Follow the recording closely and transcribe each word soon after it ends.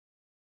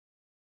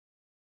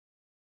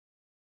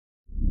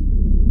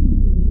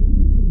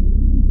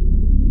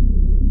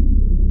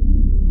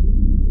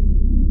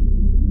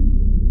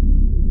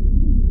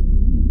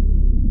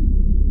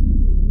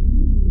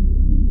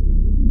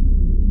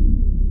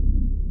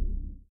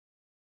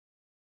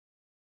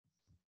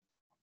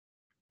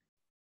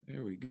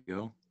There we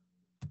go.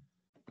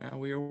 Now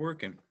we are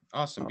working.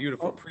 Awesome.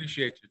 Beautiful. Oh,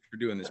 Appreciate you for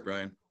doing this,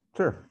 Brian.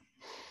 sure.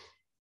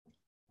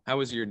 How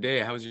was your day?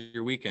 How was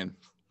your weekend?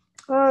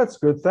 It's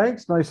good,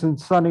 thanks. Nice and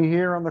sunny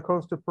here on the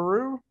coast of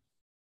Peru.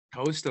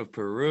 Coast of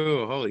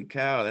Peru. Holy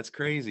cow, that's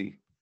crazy.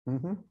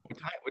 Hmm.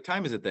 What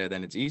time is it there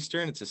then? It's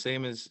Eastern. It's the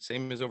same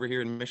as over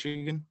here in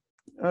Michigan.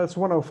 It's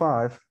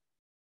 105.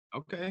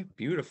 Okay,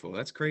 beautiful.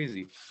 That's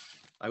crazy.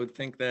 I would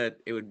think that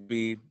it would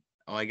be.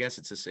 Oh, I guess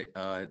it's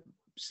the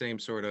same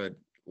sort of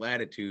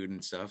latitude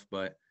and stuff,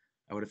 but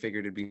I would have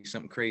figured it'd be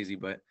something crazy.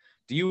 But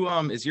do you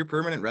is your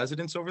permanent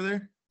residence over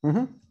there?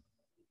 Hmm.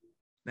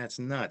 That's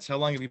nuts. How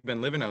long have you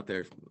been living out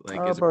there? Like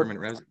as a About permanent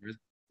resident?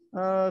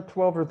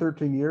 12 or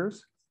 13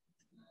 years.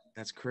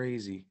 That's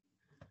crazy.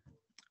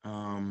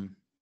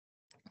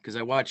 Because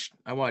I watch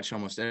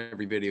almost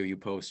every video you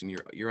post, and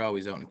you're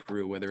always out in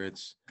Peru, whether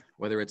it's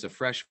a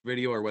fresh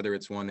video or whether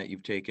it's one that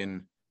you've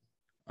taken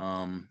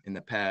in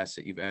the past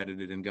that you've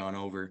edited and gone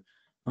over.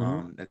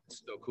 Hmm.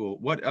 That's so cool.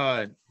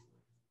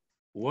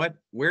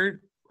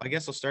 Where I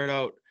guess I'll start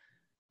out.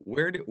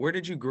 Where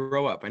did you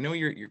grow up? I know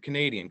you're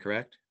Canadian,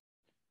 correct?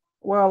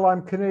 Well,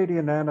 I'm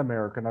Canadian and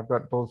American. I've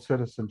got both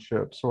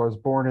citizenship. So I was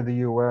born in the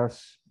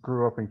US,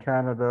 grew up in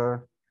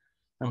Canada,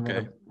 and then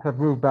Okay, have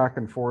moved back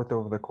and forth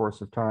over the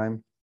course of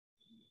time.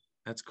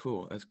 that's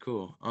cool. That's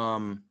cool.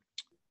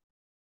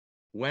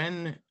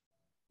 When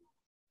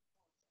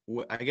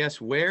I guess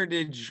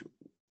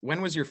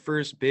when was your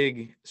first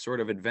big sort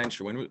of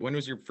adventure? When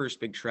was your first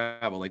big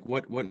travel? Like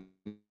what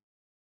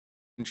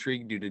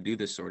intrigued you to do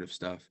this sort of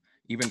stuff,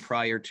 even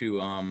prior to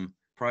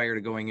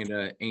going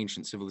into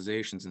ancient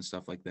civilizations and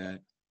stuff like that?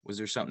 Was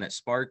there something that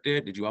sparked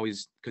it? Did you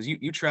always, because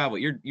you travel,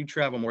 you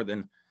travel more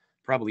than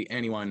probably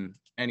anyone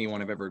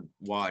I've ever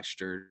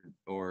watched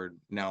or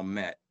now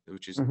met,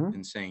 which is Hmm.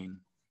 insane.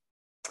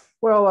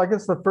 Well, I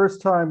guess the first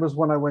time was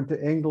when I went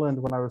to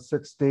England when I was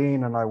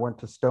 16 and I went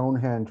to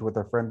Stonehenge with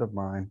a friend of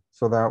mine.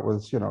 So that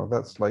was,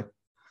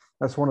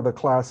 that's one of the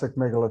classic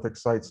megalithic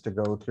sites to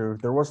go to.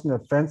 There wasn't a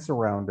fence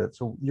around it,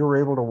 so you were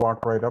able to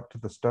walk right up to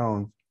the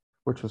stones,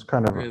 which was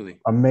kind of Really?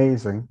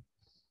 amazing.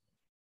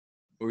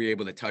 Were you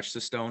able to touch the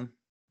stone?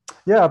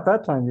 Yeah, at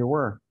that time you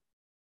were.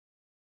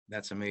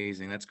 That's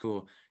amazing. That's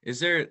cool.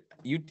 Is there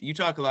you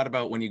talk a lot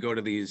about when you go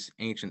to these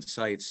ancient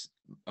sites,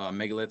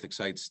 megalithic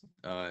sites,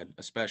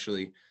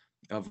 especially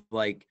of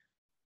like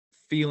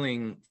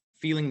feeling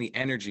feeling the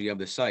energy of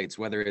the sites,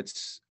 whether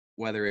it's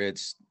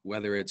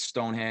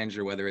Stonehenge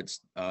or whether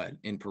it's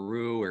in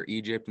Peru or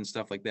Egypt and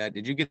stuff like that.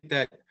 Did you get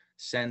that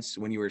sense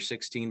when you were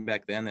 16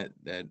 back then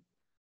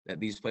that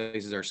these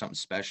places are something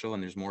special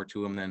and there's more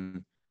to them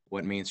than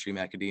what mainstream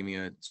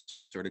academia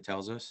sort of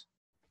tells us?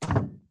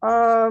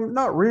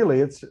 Not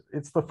really. It's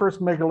the first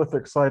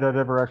megalithic site I'd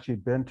ever actually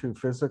been to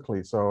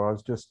physically. So I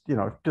was just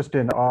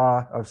in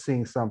awe of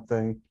seeing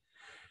something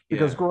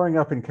because Yeah. growing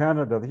up in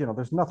Canada,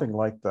 there's nothing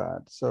like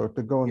that. So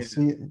to go and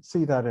Yeah.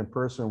 see that in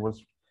person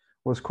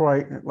was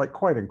quite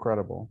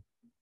incredible.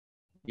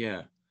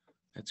 Yeah.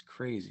 That's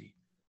crazy.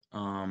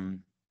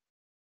 Um,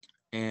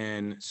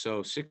 and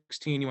so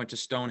 16, you went to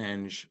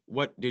Stonehenge.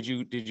 What did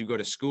you go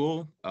to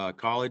school,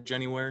 college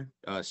anywhere,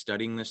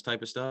 studying this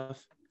type of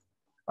stuff?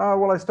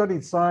 Well, I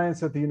studied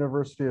science at the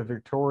University of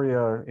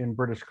Victoria in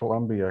British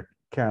Columbia,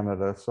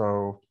 Canada.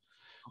 So,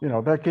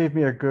 Okay. that gave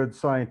me a good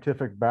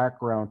scientific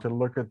background to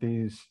look at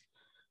these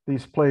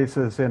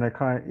places in a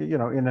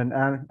in an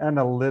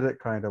analytic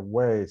kind of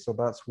way. So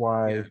that's Yeah.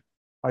 why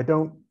I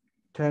don't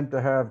tend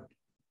to have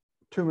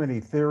too many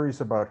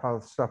theories about how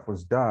stuff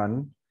was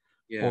done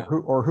Yeah.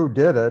 or who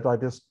did it. I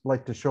just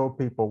like to show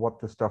people what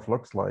the stuff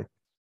looks like.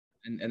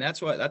 And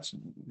that's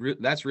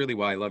really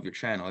why I love your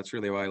channel. That's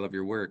really why I love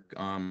your work.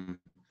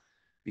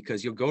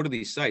 Because you'll go to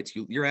these sites,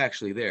 you're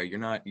actually there. You're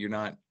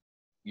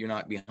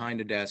not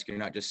behind a desk. You're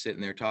not just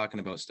sitting there talking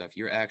about stuff.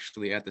 You're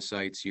actually at the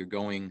sites.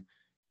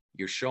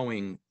 You're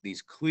showing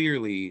these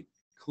clearly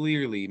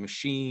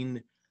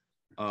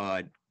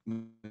uh,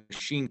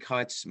 machine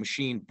cuts,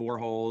 machine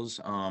boreholes.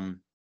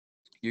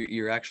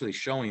 You're actually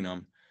showing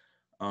them.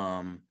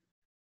 Um,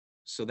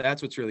 so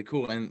that's what's really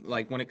cool. And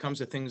like when it comes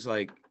to things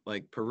like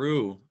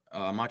Peru,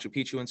 Machu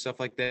Picchu and stuff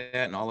like that,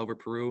 and all over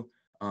Peru,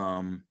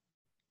 um,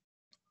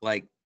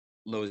 like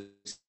those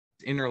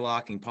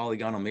interlocking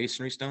polygonal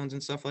masonry stones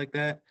and stuff like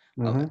that.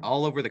 Hmm.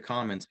 All over the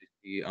comments,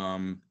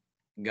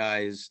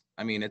 guys.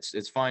 I mean,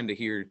 it's fine to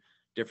hear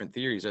different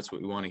theories. That's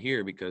what we want to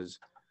hear because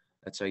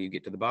that's how you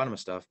get to the bottom of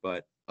stuff.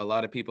 But a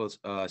lot of people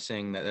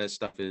saying that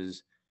stuff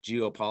is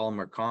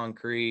geopolymer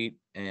concrete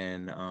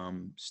and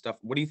stuff.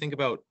 What do you think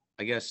about?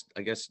 I guess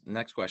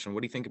next question.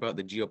 What do you think about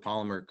the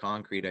geopolymer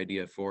concrete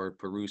idea for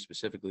Peru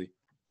specifically?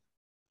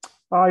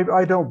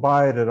 I don't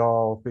buy it at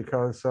all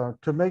because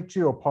to make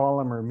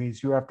geopolymer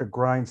means you have to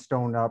grind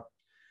stone up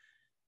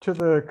to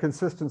the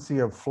consistency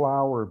of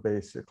flour,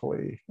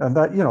 basically, and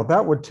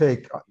that would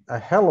take a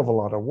hell of a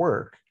lot of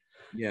work.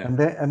 Yeah, And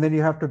then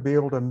you have to be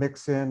able to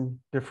mix in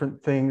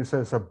different things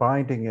as a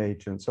binding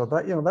agent. So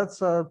that's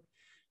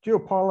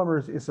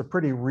geopolymers is a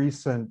pretty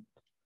recent,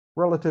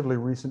 relatively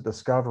recent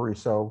discovery.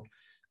 So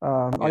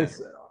um, I yeah,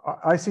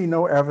 I see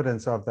no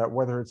evidence of that,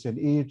 whether it's in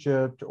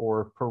Egypt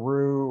or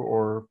Peru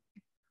or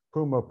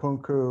Puma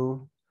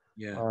Punku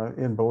Yeah,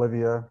 in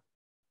Bolivia.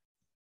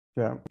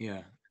 Yeah.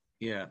 yeah,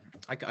 yeah.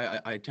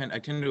 I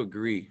tend to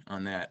agree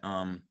on that.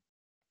 I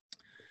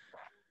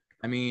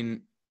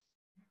mean,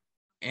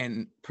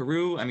 and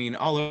Peru, I mean,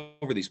 all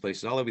over these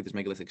places, all over these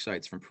megalithic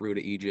sites, from Peru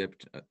to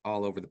Egypt,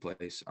 all over the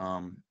place.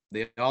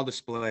 They all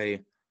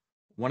display.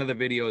 One of the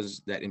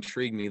videos that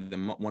intrigued me,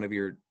 one of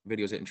your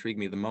videos that intrigued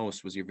me the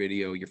most was your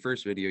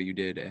first video you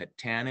did at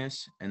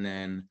Tanis, and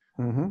then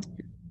Hmm.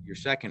 your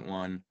second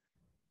one.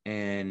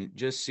 And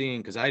just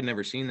seeing, because I'd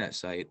never seen that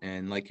site,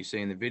 and like you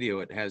say in the video,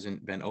 it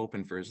hasn't been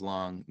open for as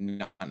long,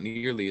 not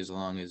nearly as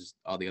long as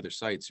all the other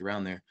sites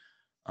around there.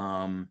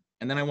 And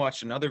then I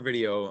watched another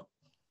video.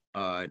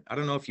 I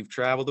don't know if you've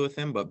traveled with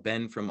him, but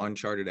Ben from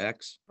Uncharted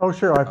X. Oh,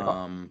 sure.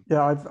 Um,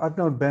 Yeah, I've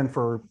known Ben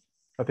for,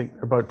 I think,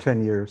 about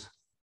 10 years.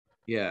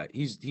 yeah,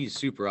 he's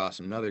super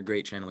awesome. Another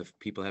great channel if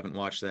people haven't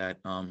watched that.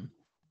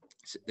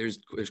 There's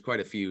quite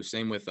a few.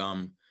 Same with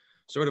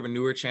sort of a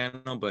newer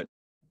channel, but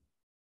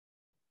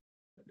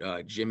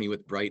Jimmy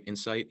with Bright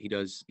Insight. He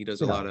does a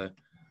Yeah.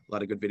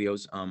 lot of good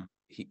videos.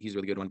 He's a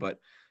really good one. But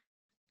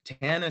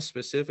Tana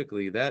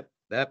specifically, that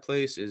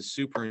place is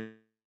super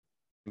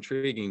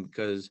intriguing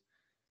because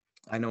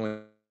I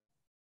know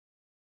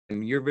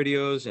in your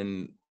videos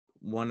and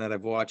one that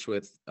I've watched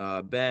with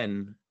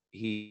Ben,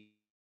 he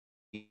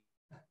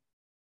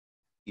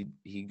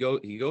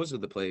goes to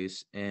the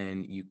place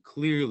and you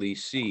clearly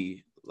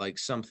see like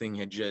something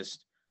had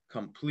just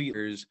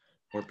completely,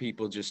 or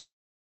people just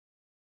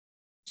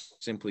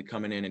simply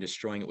coming in and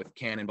destroying it with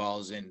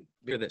cannonballs, and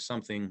that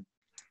something,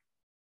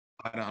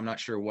 I'm not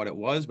sure what it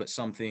was, but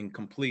something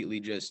completely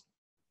just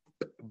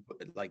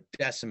like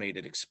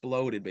decimated,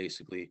 exploded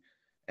basically,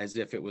 as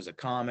if it was a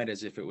comet,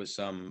 as if it was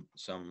some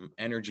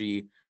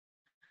energy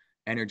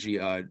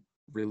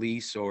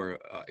release or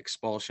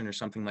expulsion or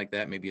something like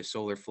that, maybe a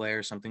solar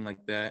flare, something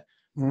like that.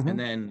 And Hmm.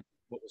 then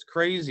what was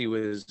crazy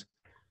was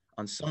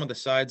on some of the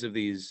sides of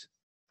these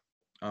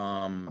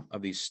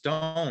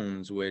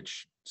stones,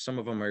 which some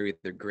of them are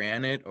either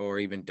granite or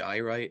even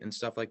diorite and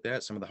stuff like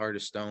that, some of the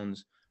hardest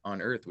stones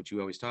on earth, which you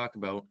always talk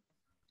about,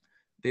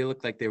 they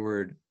look like they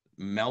were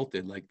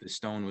melted, like the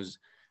stone was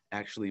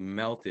actually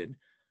melted.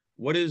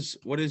 What is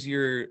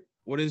your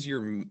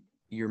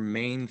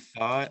main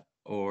thought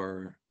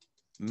or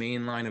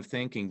main line of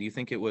thinking? Do you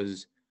think it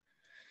was,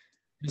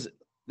 'cause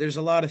there's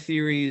a lot of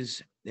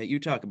theories that you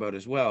talk about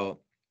as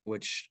well,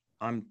 which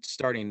I'm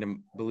starting to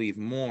believe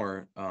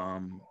more,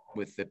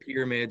 with the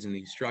pyramids and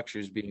these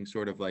structures being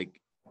sort of like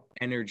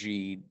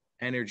energy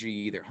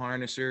either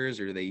harnessers,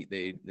 or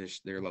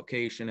their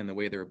location and the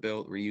way they're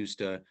built were used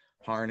to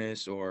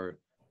harness or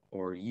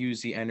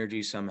use the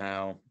energy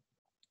somehow.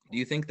 Do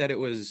you think that it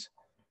was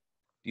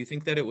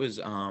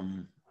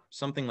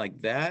something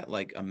like that,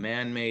 like a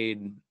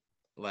man-made,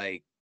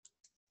 like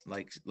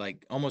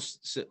like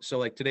almost so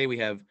like today we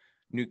have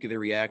nuclear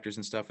reactors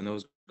and stuff, and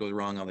those go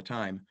wrong all the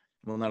time.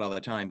 Well, not all the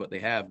time, but they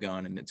have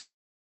gone, and it's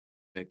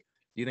like,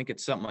 do you think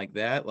it's something like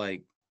that,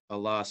 like a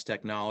lost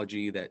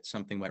technology that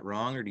something went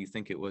wrong, or do you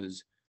think it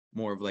was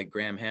more of like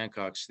Graham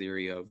Hancock's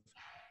theory of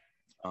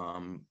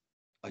um,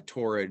 a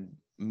torrid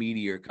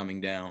meteor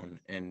coming down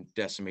and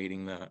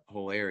decimating the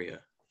whole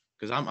area?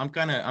 Because I'm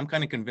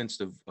kind of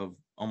convinced of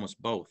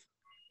almost both.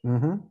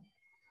 Hmm.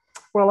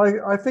 Well,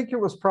 I think it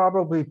was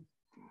probably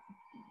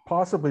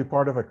possibly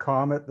part of a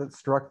comet that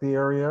struck the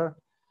area,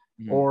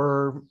 Mhm.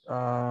 or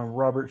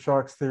Robert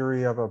Schoch's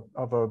theory of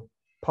a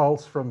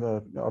pulse from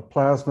the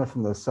plasma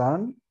from the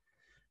sun.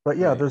 But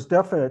yeah, Right. there's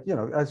definite,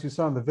 as you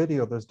saw in the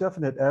video, there's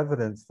definite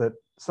evidence that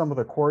some of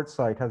the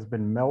quartzite has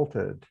been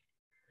melted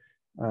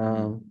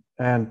Hmm.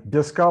 and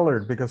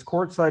discolored, because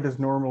quartzite is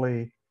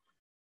normally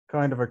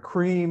kind of a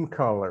cream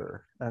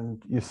color.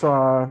 And you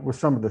saw with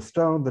some of the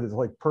stone that is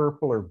like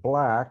purple or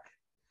black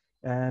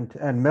and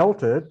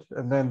melted.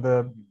 And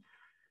then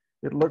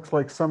it looks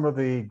like some of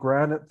the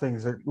granite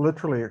things that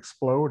literally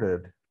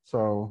exploded.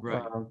 So,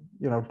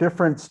 Right.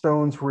 different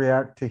stones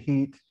react to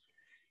heat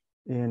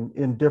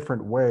in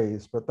different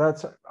ways. But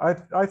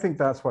I think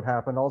that's what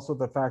happened. Also,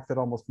 the fact that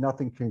almost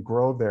nothing can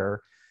grow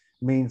there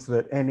means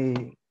that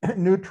any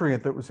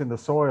nutrient that was in the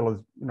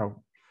soil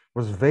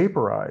was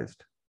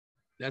vaporized.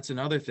 That's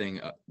another thing.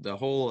 The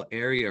whole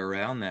area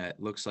around that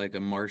looks like a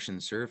Martian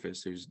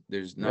surface.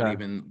 There's not Yeah.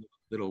 even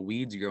little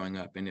weeds growing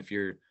up. And if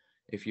you're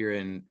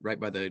in right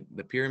by the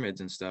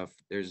pyramids and stuff,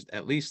 there's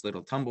at least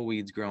little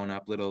tumbleweeds growing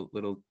up,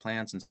 little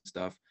plants and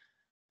stuff.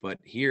 But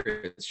here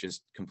it's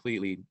just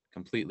completely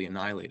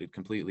annihilated,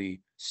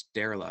 completely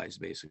sterilized,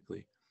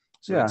 basically.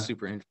 So that's Yeah.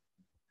 super interesting.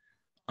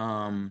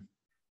 Um,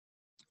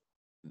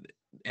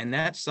 and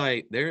that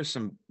site, there's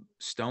some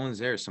stones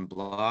there, some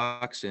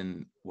blocks,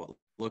 and what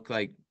look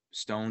like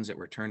stones that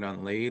were turned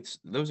on lathes.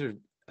 Those are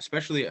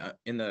especially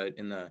in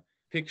the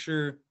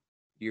picture,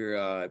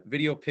 your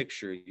video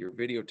picture, your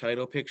video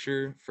title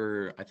picture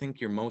for I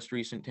think your most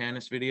recent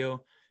Tanis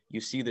video.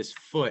 You see this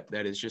foot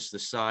that is just the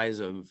size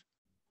of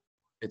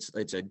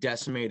it's a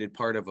decimated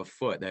part of a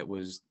foot that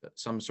was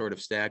some sort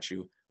of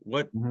statue.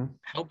 What, Mhm.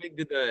 how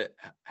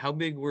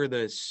big were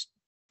the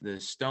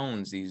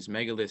stones, these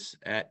megaliths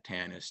at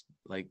Tanis?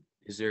 Like,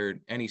 is there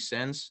any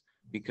sense?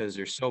 Because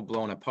they're so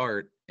blown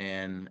apart,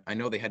 and I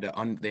know they had to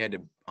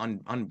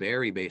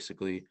unbury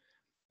basically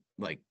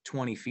like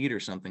 20 feet or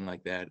something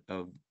like that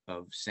of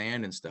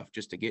sand and stuff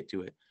just to get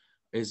to it.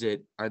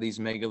 Are these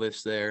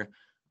megaliths there?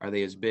 Are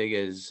they as big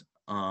as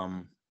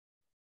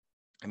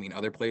I mean,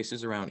 other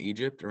places around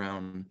Egypt,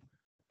 around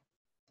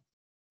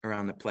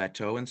the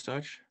plateau and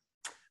such?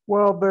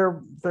 Well,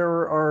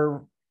 there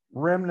are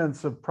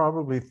remnants of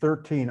probably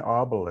 13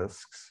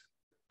 obelisks,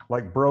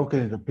 like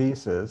broken Okay. into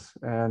pieces,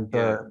 and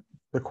Yeah.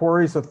 the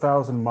quarry's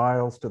 1,000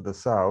 miles to the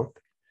south,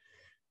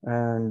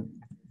 and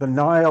the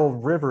Nile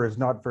River is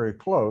not very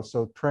close,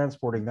 so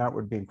transporting that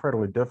would be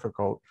incredibly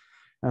difficult.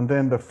 And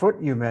then the foot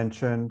you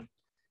mentioned,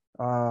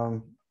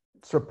 um,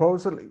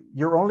 supposedly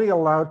you're only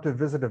allowed to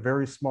visit a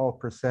very small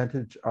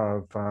percentage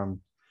of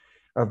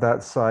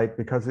that site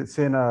because it's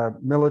in a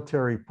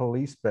military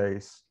police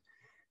base.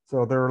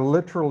 So there are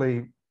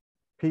literally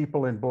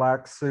people in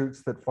black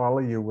suits that follow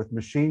you with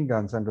machine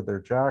guns under their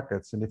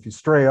jackets. And if you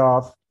stray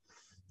off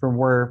from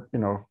where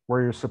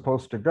you're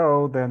supposed to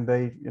go, then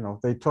they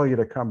tell you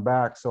to come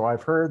back. So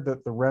I've heard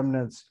that the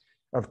remnants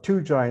of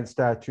two giant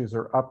statues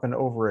are up and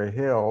over a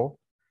hill.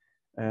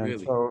 And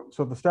Really?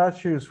 so the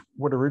statues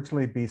would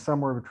originally be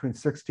somewhere between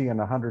 60 and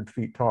 100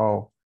 feet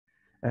tall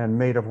and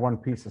made of one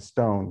piece of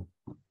stone.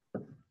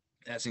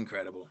 That's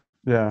incredible.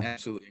 Yeah.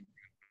 Absolutely.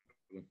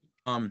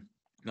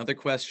 Another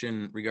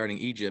question regarding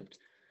Egypt.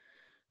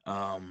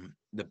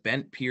 The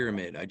bent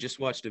pyramid. I just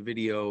watched a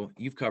video.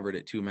 You've covered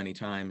it too many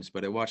times,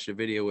 but I watched a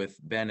video with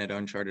Ben at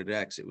Uncharted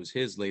X. It was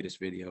his latest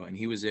video, and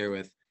he was there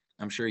with,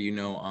 I'm sure you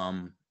know,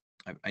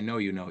 I know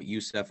you know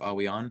Youssef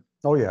Awian.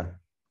 Oh, yeah.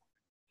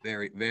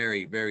 Very,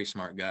 very, very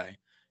smart guy,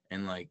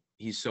 and like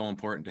he's so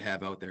important to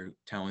have out there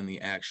telling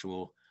the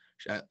actual,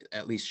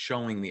 at least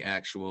showing the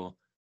actual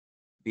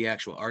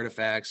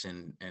artifacts,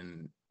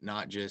 and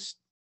not just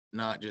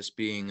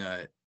being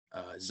a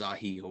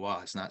Zahi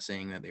Hawass, not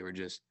saying that they were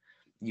just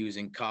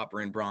using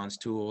copper and bronze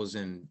tools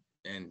and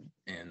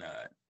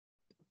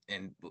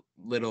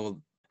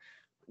little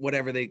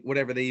whatever they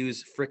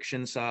use,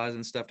 friction saws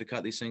and stuff to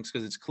cut these things,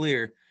 because it's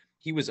clear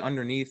he was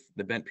underneath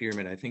the bent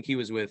pyramid. I think it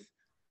was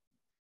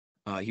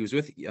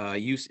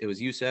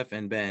Yusef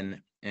and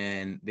Ben,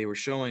 and they were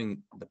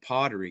showing the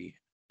pottery,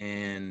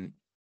 and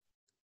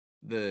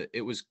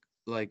it was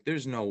like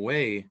there's no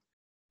way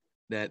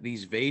that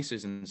these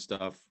vases and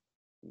stuff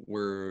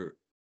were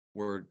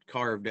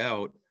carved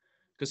out,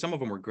 because some of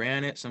them were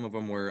granite, some of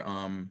them were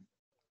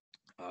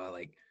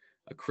like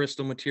a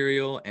crystal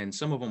material, and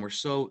some of them were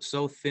so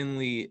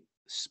thinly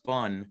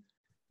spun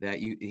that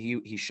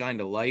he shined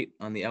a light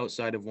on the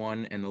outside of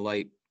one, and the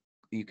light,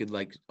 you could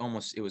like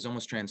almost, it was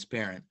almost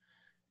transparent.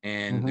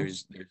 And Mhm.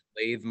 there's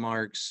lathe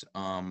marks,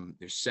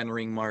 there's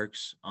centering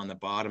marks on the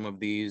bottom of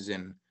these,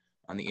 and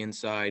on the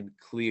inside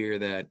clear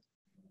that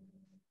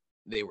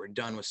they were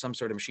done with some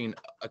sort of machine.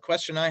 A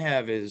question I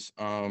have is,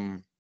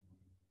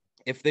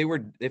 if they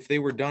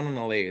were done on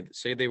a lathe,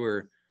 say they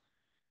were,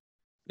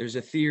 there's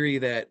a theory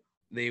that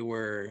they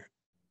were,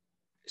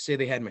 say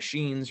they had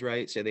machines,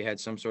 right? Say they had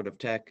some sort of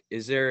tech.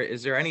 Is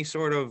there any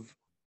sort of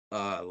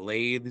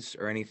lathes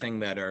or anything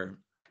that are,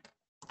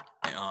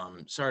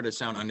 sorry to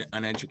sound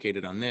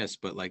uneducated on this,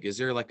 but like, is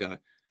there like a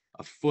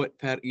foot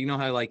ped? You know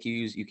how like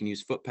you can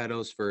use foot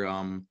pedals for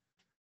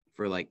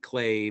like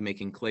clay,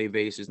 making clay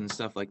vases and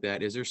stuff like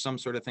that. Is there some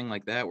sort of thing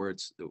like that where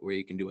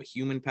you can do a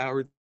human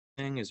powered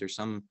thing? Is there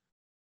some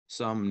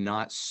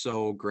not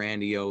so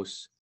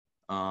grandiose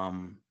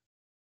um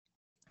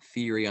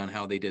theory on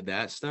how they did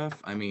that stuff?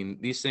 I mean,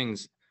 these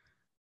things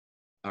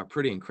are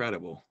pretty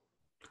incredible.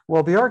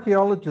 Well, the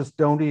archaeologists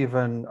don't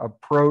even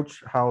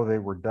approach how they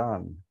were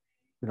done.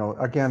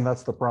 Again,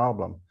 that's the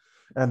problem.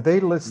 And they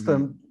list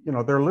Mhm.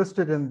 them, they're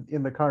listed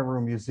in the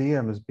Cairo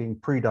Museum as being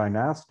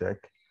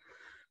pre-dynastic.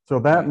 So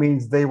that Right.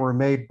 means they were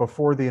made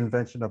before the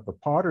invention of the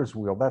potter's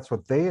wheel. That's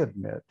what they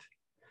admit.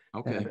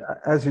 And Okay.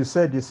 as you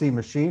said, you see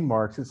machine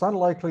marks. It's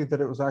unlikely that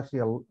it was actually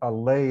a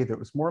lathe. It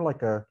was more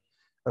like a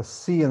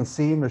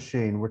CNC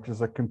machine, which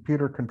is a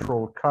computer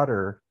controlled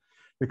cutter,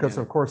 because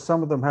Yeah. of course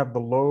some of them have the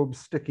lobes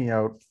sticking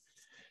out,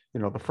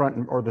 the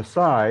front or the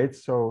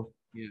sides. So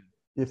Yeah.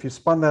 if you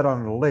spun that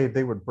on a lathe,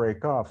 they would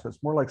break off. So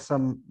it's more like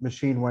some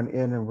machine went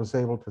in and was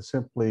able to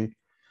simply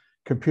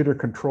computer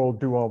controlled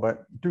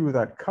do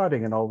that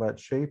cutting and all that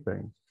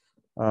shaping.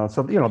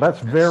 So that's That's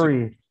super.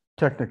 very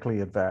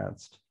technically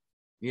advanced.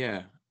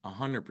 Yeah.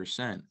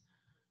 100%.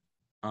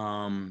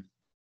 Um,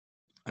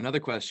 Another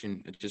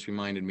question, it just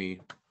reminded me.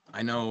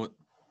 I know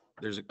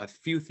there's a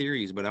few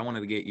theories, but I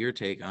wanted to get your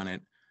take on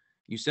it.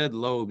 You said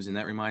lobes, and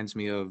that reminds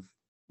me of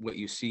what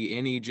you see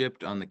in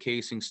Egypt on the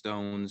casing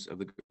stones of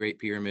the Great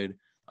Pyramid.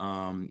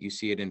 You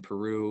see it in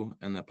Peru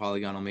and the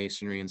polygonal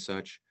masonry and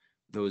such.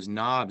 Those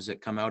knobs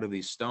that come out of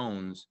these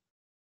stones,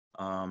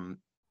 um,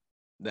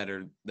 that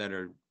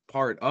are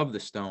part of the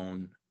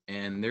stone,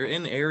 and they're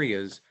in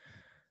areas.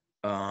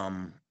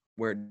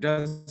 where it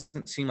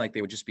doesn't seem like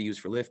they would just be used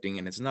for lifting,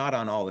 and it's not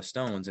on all the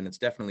stones, and it's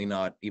definitely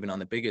not even on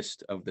the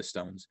biggest of the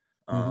stones.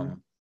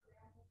 Mhm.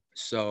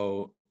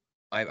 So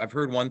I've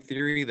heard one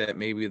theory that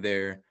maybe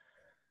they're,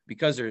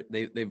 because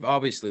they've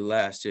obviously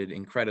lasted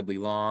incredibly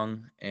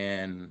long,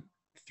 and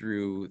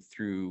through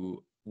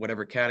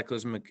whatever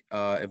cataclysmic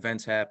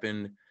events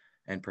happened,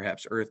 and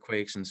perhaps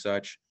earthquakes and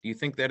such. Do you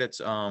think that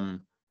it's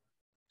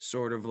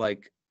sort of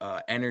like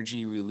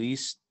energy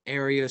release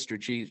area,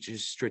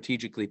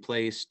 strategically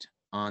placed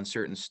on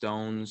certain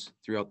stones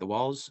throughout the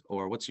walls,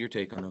 or what's your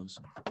take on those?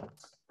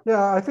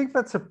 Yeah, I think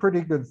that's a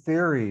pretty good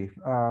theory.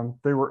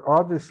 They were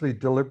obviously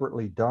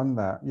deliberately done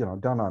that,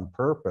 done on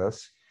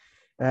purpose.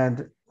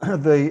 And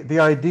the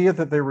idea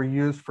that they were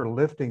used for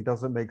lifting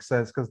doesn't make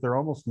sense because they're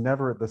almost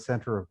never at the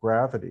center of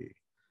gravity.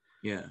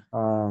 Yeah.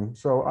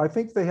 So I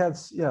think they had,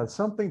 yeah,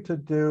 something to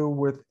do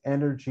with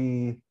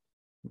energy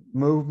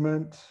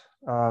movement.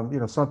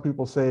 Some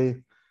people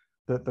say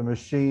that the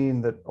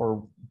machine that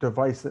or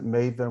device that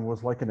made them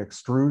was like an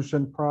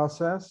extrusion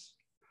process.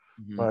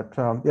 Hmm. But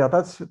yeah,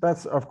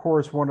 that's of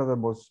course one of the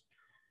most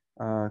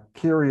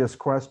curious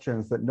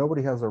questions that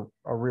nobody has a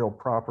real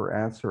proper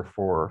answer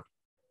for.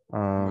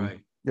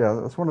 Right. Yeah,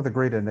 that's one of the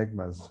great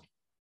enigmas.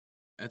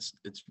 It's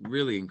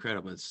really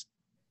incredible.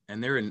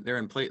 And they're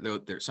in plate though.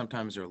 They're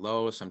sometimes they're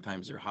low,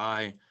 sometimes they're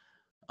high.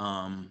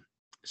 Um,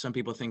 some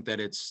people think that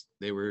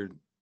they were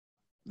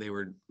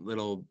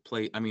little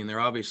plate. I mean, they're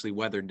obviously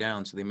weathered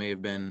down, so they may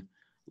have been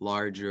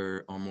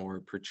larger or more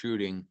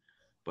protruding,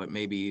 but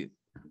maybe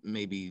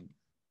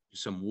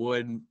some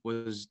wood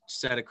was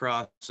set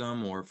across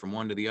them, or from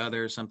one to the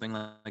other, something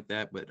like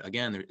that. But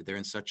again, they're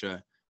in such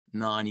a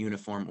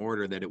non-uniform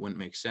order that it wouldn't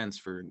make sense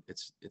for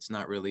it's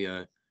not really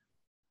a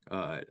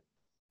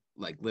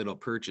like little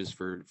perches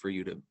for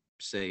you to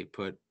say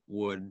put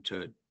wood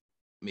to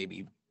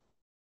maybe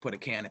put a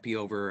canopy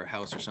over a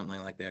house or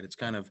something like that. It's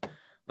kind of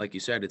like you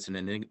said, it's an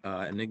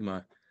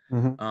enigma.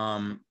 Mhm.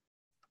 Um,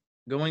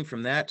 Going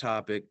from that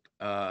topic,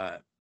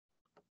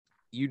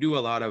 you do a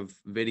lot of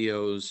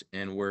videos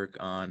and work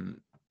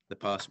on the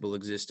possible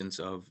existence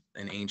of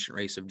an ancient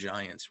race of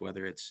giants,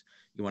 whether it's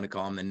you want to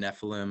call them the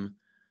Nephilim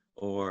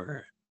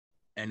or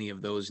any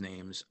of those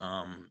names.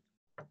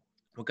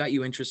 What got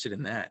you interested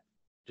in that?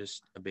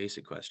 Just a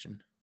basic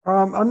question.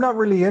 I'm not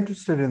really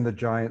interested in the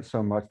giants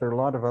so much. There are a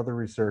lot of other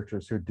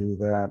researchers who do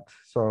that.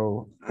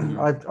 So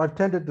Mhm. I've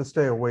tended to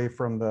stay away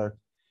from the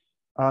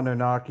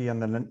Anunnaki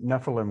and the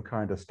Nephilim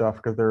kind of stuff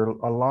because there are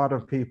a lot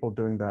of people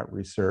doing that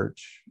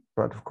research.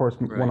 But of course,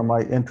 one Right, of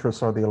my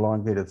interests are the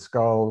elongated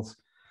skulls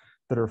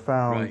that are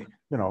found,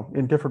 right.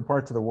 in different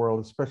parts of the world,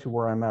 especially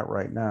where I'm at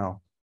right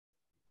now.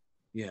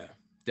 Yeah,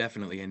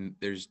 definitely. And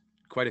there's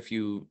quite a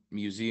few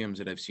museums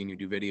that I've seen you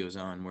do videos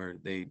on where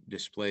they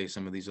display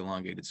some of these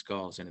elongated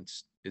skulls, and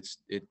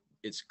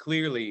it's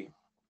clearly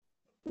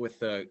with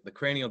the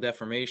cranial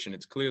deformation.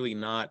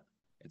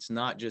 It's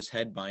not just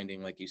head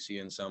binding like you see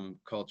in some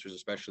cultures,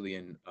 especially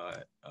in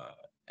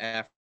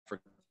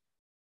Africa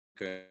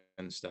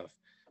and stuff,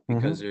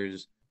 because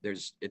Mhm.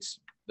 there's it's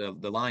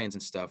the lions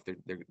and stuff.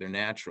 They're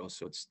natural,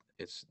 so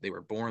it's they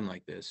were born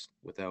like this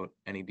without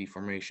any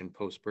deformation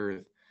post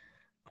birth.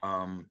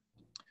 Um,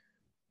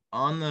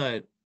 on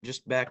the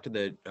just back to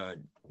the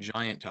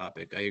giant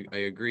topic, I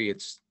agree.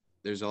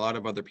 There's a lot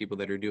of other people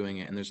that are doing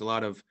it, and there's a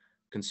lot of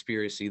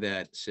conspiracy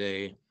that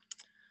say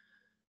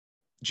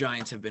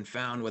giants have been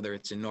found, whether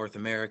it's in North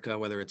America,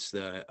 whether it's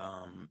the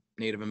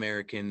Native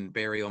American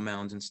burial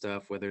mounds and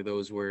stuff, whether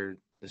those were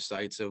the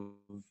sites of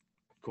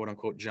quote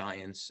unquote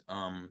giants.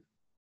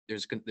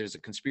 There's a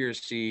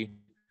conspiracy,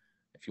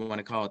 if you want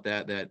to call it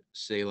that, that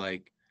say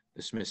like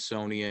the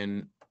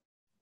Smithsonian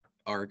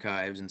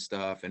archives and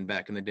stuff, and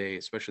back in the day,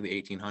 especially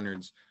the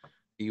 1800s,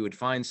 you would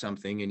find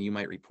something and you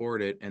might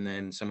report it, and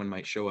then someone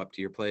might show up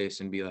to your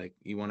place and be like,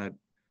 you want to,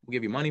 we'll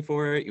give you money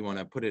for it, you want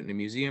to put it in a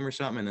museum or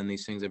something, and then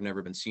these things have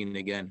never been seen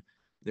again.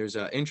 There's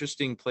an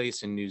interesting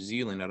place in New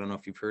Zealand, I don't know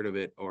if you've heard of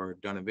it or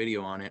done a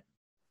video on it.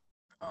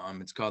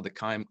 It's called the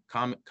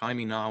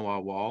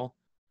Kaiminawa Wall.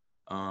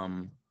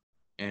 And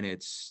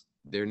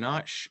they're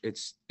not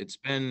it's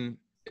kind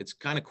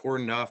of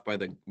cordoned off by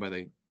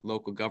the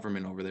local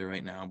government over there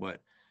right now,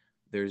 but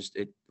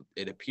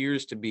it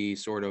appears to be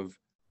sort of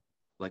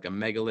like a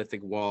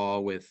megalithic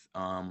wall with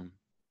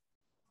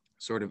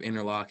sort of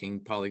interlocking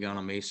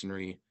polygonal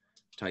masonry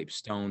type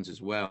stones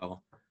as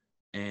well.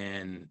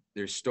 And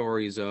there's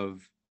stories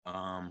of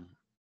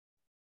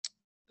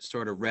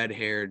sort of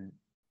red-haired,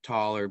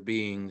 taller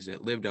beings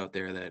that lived out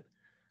there that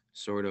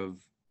sort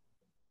of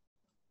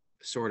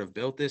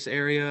built this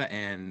area,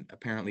 and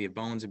apparently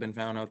bones have been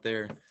found out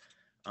there.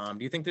 Do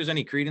you think there's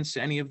any credence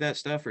to any of that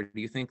stuff, or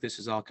do you think this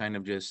is all kind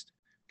of just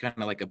kind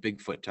of like a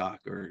Bigfoot talk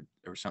or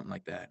something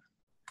like that?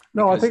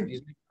 No, I Because think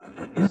these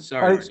I,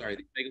 sorry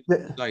these big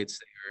yeah, sites,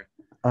 they are,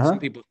 some uh-huh.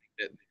 people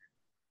think that,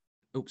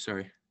 oops,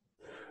 sorry.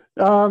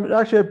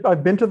 Actually,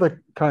 I've been to the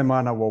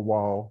Kaimanawa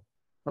Wall.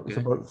 That was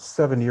Okay. about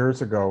 7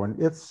 years ago, and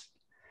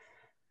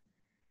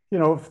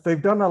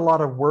they've done a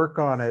lot of work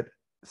on it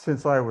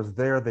since I was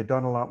there. They've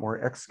done a lot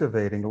more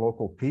excavating,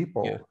 local Yeah.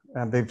 people,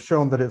 and they've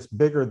shown that it's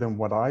bigger than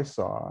what I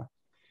saw.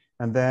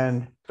 And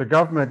then the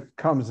government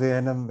comes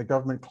in and the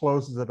government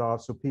closes it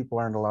off so people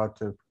aren't allowed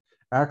to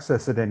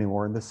access it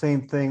anymore. And the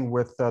same thing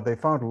with, they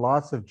found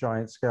lots of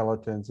giant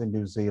skeletons in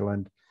New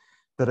Zealand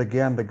that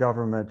again, the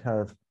government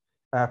have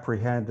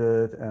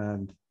apprehended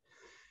and,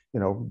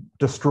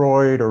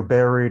 destroyed or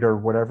buried or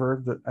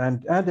whatever,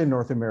 and in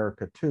North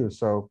America too.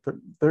 So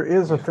there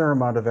is a fair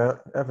amount of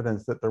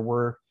evidence that there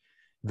were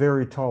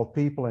very tall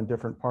people in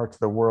different parts of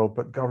the world,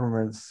 but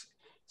governments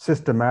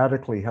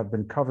systematically have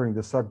been covering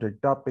the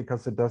subject up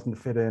because it doesn't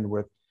fit in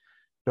with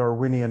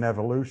Darwinian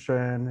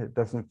evolution. It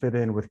doesn't fit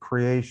in with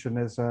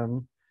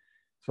creationism.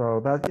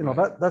 So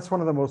that, that's one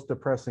of the most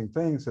depressing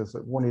things, is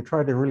that when you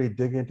try to really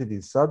dig into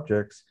these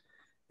subjects,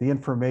 the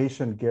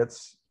information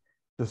gets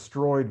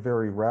destroyed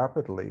very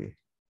rapidly.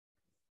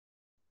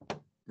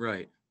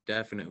 Right,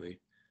 definitely.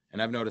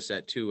 And I've noticed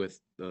that too with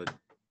the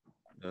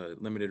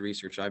limited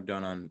research I've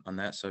done on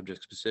that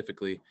subject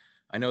specifically.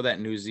 I know that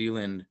New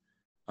Zealand,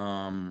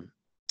 I'm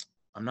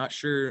not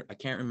sure, I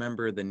can't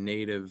remember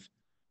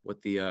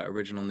what the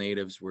original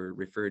natives were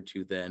referred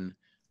to then,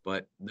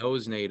 but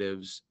those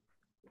natives,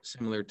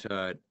 similar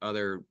to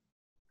other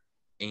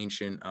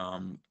ancient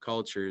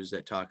cultures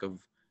that talk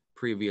of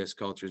previous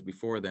cultures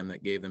before them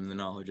that gave them the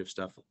knowledge of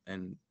stuff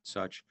and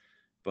such,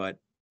 but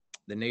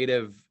the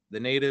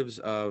natives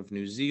of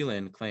New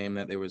Zealand claim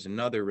that there was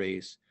another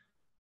race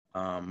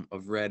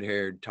of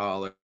red-haired,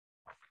 taller,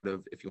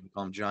 if you want to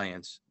call them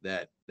giants,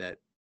 that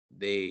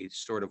they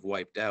sort of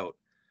wiped out,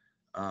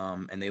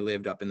 and they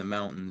lived up in the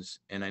mountains.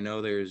 And I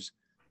know there's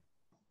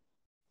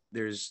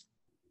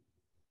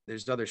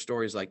other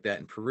stories like that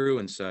in Peru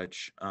and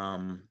such,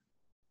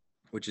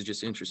 which is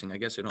just interesting. I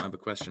guess I don't have a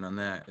question on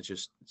that.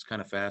 It's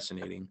kind of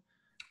fascinating.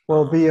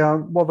 Well,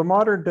 the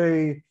modern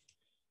day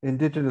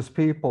indigenous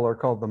people are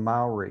called the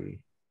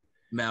Maori.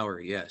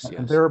 Maori, yes.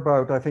 And they're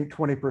about, I think,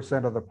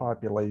 20% of the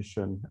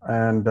population.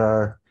 And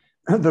the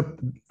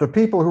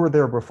people who were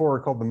there before are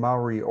called the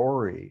Maori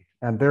Ori.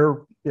 And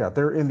they're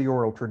in the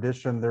oral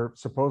tradition. They're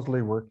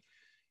supposedly were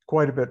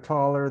quite a bit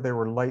taller. They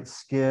were light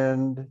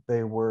skinned.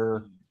 They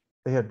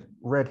had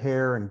red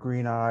hair and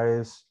green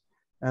eyes.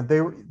 And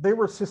they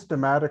were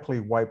systematically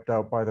wiped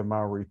out by the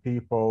Maori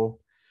people.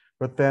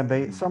 But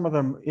then some of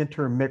them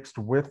intermixed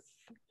with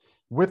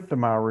the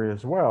Maori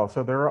as well.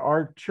 So there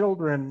are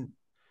children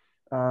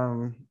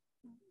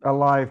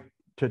alive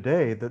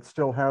today that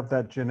still have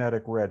that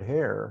genetic red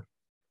hair.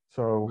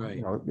 So,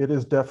 right. It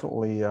is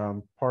definitely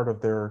part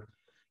of their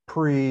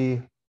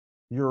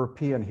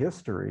pre-European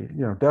history,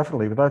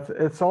 definitely. But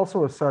it's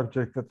also a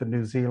subject that the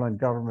New Zealand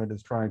government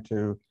is trying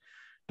to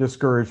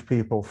discourage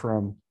people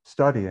from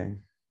studying.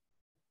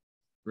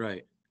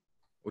 Right.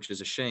 Which is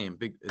a shame.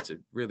 It's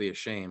really a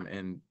shame.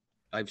 And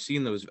I've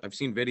seen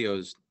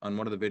videos on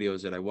one of the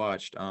videos that I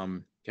watched.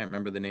 Can't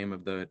remember the name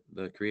of the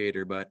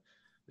creator, but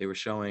they were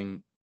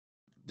showing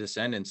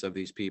descendants of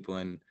these people,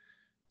 and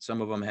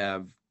some of them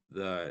have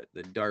the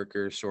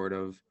darker sort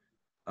of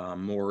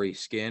Maori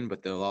skin,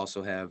 but they'll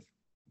also have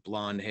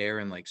blonde hair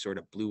and like sort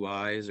of blue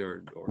eyes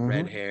or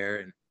red hair,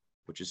 and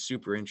which is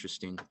super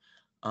interesting.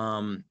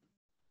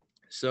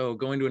 So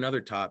going to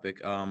another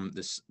topic,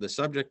 the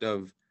subject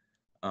of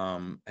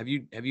do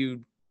you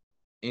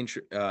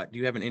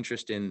have an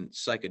interest in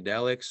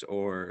psychedelics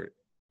or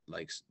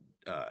like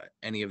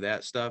any of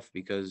that stuff?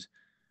 Because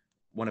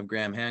one of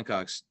Graham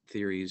Hancock's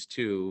theories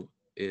too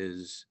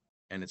is,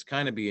 and it's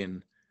kind of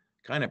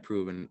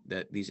proven,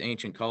 that these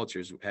ancient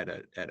cultures had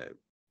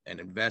an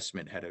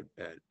investment, had a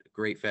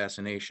great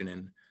fascination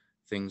in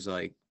things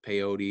like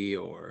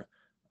peyote or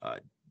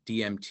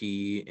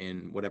DMT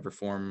in whatever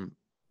form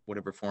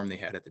they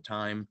had at the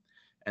time.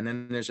 And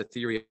then there's a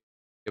theory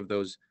of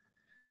those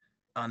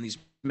on these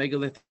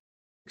megalithic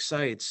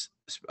sites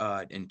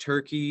in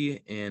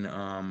Turkey, in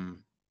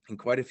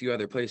quite a few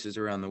other places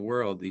around the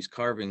world, these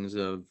carvings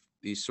of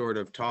these sort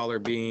of taller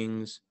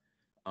beings.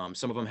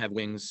 Some of them have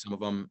wings. Some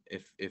of them,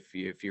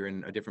 if you're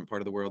in a different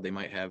part of the world, they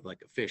might have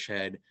like a fish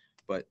head.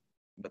 But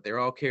they're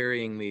all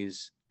carrying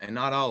these, and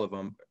not all of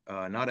them,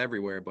 not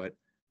everywhere, but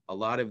a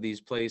lot of these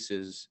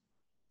places,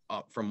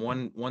 from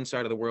one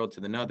side of the world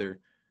to the other,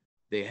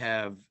 they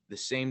have the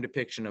same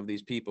depiction of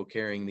these people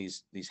carrying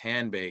these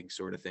handbags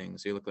sort of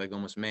things. They look like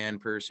almost man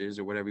purses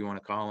or whatever you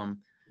want to call them.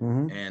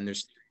 And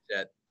there's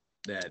that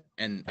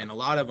and a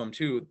lot of them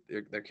too,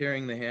 they're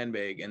carrying the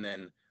handbag, and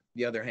then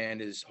the other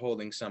hand is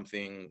holding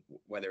something,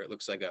 whether it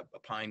looks like a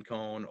pine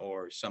cone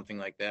or something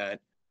like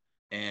that.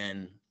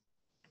 And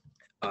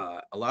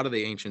a lot of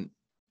the ancient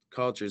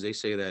cultures, they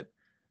say that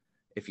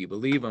if you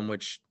believe them,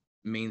 which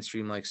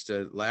mainstream likes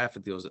to laugh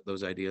at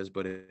those ideas,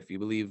 but if you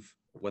believe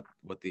what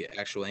the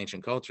actual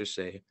ancient cultures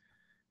say,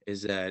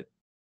 is that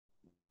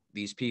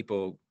these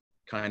people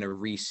kind of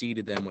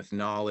reseeded them with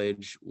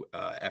knowledge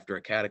after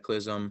a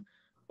cataclysm,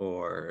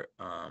 or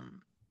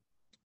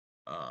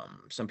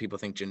some people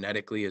think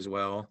genetically as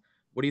well.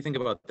 What do you think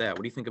about that?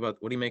 What do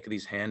you make of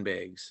these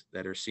handbags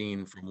that are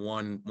seen from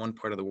one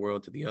part of the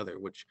world to the other,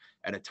 which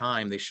at a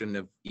time they shouldn't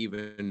have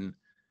even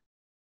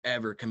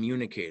ever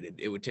communicated?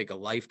 It would take a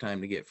lifetime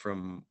to get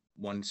from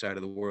one side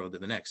of the world to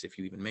the next if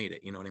you even made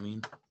it. You know what I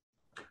mean?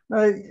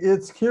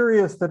 It's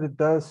curious that it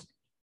does,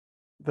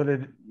 that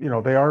it,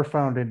 they are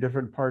found in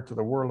different parts of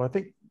the world. I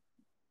think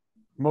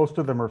most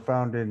of them are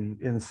found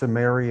in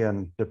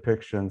Sumerian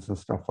depictions and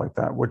stuff like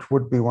that, which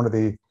would be one of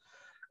the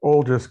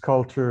oldest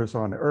cultures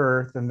on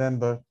Earth. And then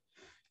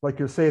like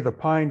you say, the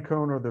pine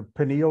cone or the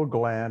pineal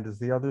gland is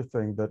the other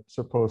thing that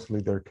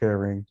supposedly they're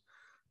carrying.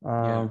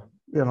 Yeah.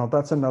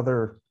 That's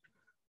another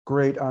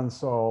great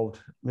unsolved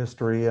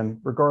mystery. In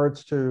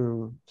regards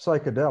to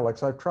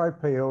psychedelics, I've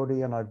tried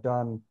peyote and I've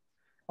done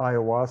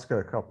ayahuasca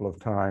a couple of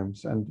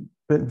times and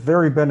been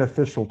very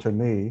beneficial to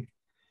me.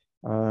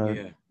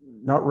 Yeah.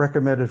 Not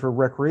recommended for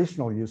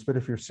recreational use, but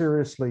if you're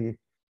seriously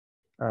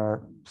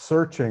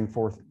searching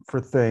for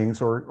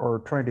things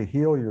or trying to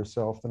heal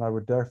yourself, then I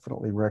would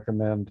definitely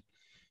recommend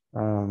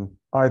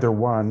either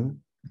one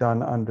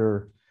done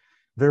under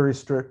very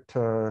strict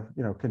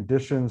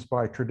conditions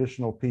by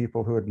traditional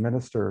people who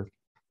administer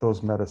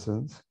those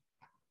medicines.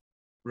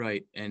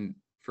 Right. And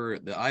for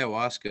the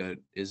ayahuasca,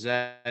 is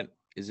that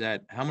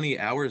how many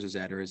hours is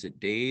that, or is it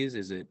days?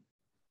 Is it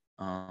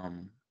I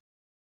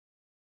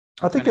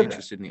I'm think kind of it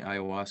interested in the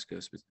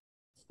ayahuasca.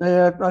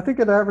 I think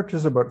it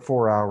averages about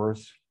 4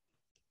 hours.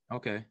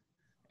 Okay.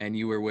 And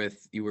you were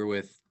with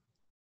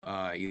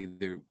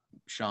either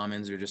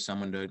shamans or just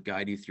someone to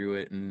guide you through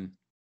it and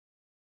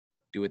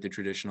do it the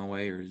traditional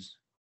way, or is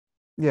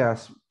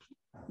Yes.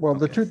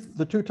 Well, okay.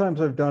 the two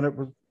times I've done it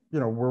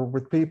were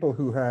with people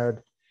who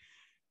had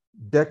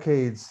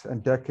decades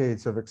and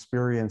decades of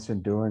experience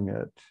in doing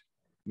it.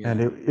 And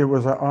Yeah. it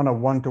was on a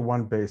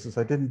one-to-one basis.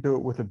 I didn't do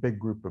it with a big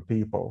group of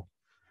people.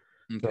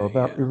 So Okay.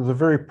 that Yeah. it was a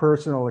very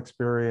personal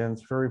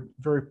experience, very,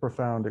 very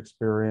profound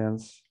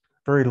experience,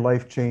 very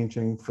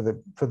life-changing for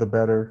the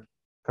better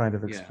kind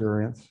of Yeah.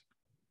 experience.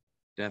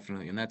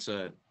 Definitely. And that's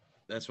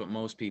what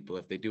most people,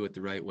 if they do it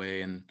the right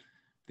way and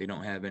they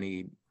don't have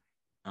any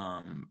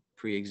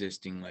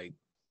pre-existing, like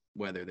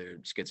whether they're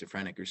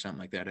schizophrenic or something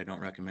like that, I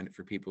don't recommend it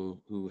for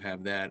people who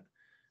have that.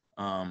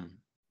 Um,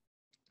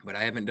 but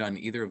I haven't done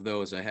either of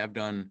those. I have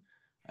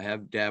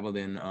dabbled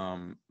in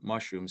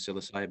mushroom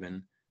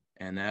psilocybin,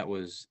 and that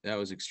was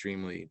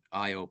extremely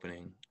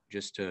eye-opening,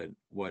 just to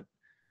what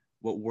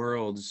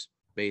worlds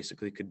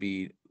basically could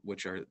be,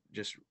 which are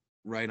just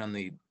right on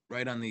the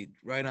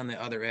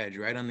other edge,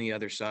 right on the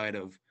other side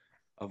of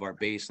our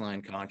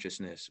baseline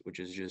consciousness, which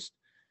is just,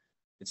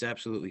 it's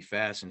absolutely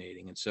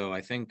fascinating. And so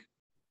I think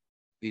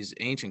these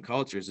ancient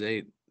cultures,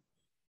 do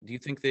you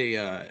think they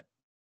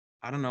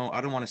I don't know, I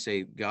don't want to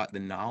say got the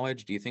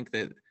knowledge. Do you think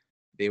that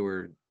they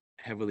were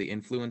heavily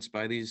influenced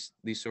by these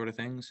sort of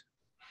things?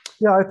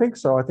 Yeah, I think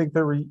so. I think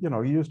they were,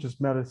 used as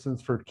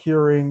medicines for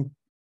curing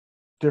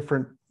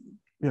different,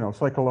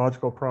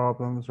 psychological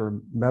problems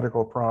or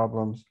medical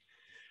problems,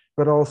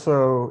 but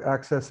also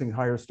accessing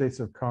higher states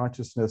of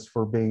consciousness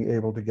for being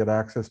able to get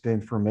access to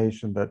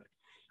information that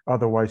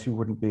otherwise you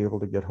wouldn't be able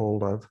to get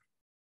hold of.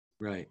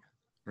 Right.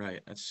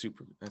 Right. That's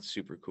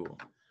super cool.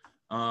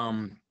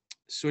 Um,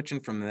 Switching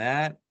from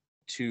that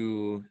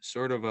to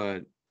sort of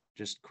a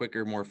just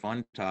quicker, more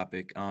fun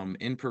topic.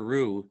 In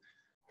Peru,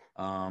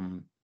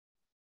 um,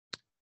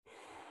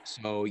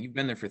 so you've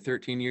been there for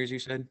 13 years, you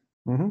said?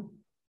 Mhm.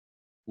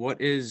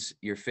 What is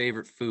your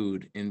favorite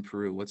food in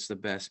Peru? What's the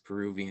best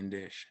Peruvian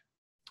dish?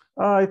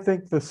 I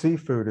think the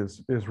seafood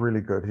is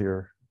really good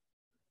here.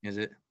 Is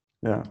it?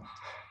 Yeah.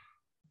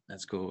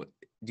 That's cool.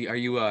 Are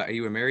you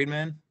a married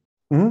man?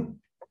 Mhm.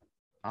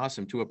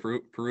 Awesome. To a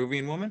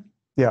Peruvian woman?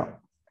 Yeah.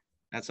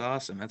 That's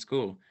awesome. That's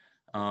cool.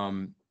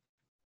 Um,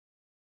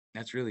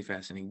 that's really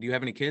fascinating. Do you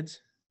have any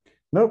kids?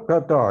 Nope,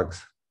 got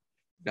dogs.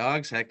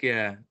 Dogs? Heck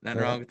yeah. Nothing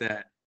Yeah. wrong with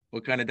that.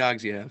 What kind of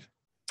dogs you have?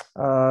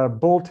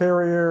 Bull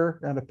terrier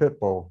and a pit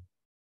bull.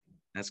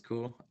 That's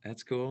cool.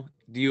 That's cool.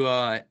 Do you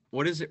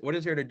what is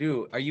there to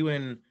do? Are you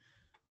in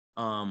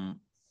um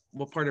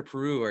what part of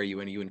Peru are you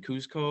in? Are you in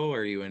Cuzco?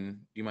 Are you in,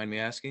 do you mind me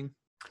asking?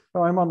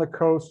 Oh, I'm on the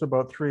coast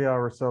about 3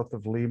 hours south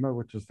of Lima,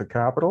 which is the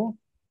capital.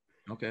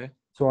 Okay.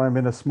 So I'm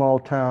in a small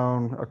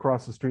town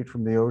across the street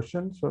from the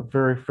ocean. So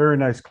very, very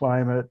nice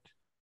climate,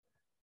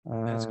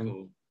 That's um,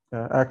 cool.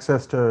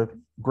 access to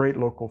great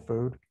local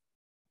food.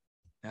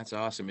 That's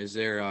awesome. Is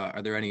there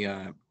are there any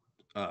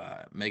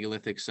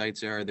megalithic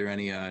sites there? Are there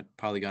any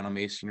polygonal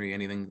masonry,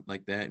 anything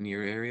like that in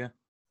your area?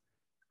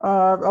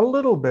 A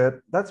little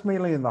bit. That's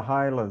mainly in the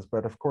highlands,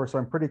 but of course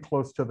I'm pretty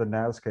close to the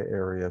Nazca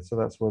area. So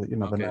that's where, the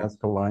Okay.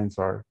 Nazca lines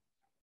are.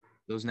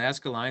 Those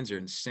Nazca lines are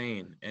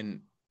insane,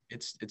 and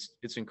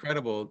it's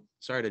incredible.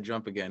 Sorry to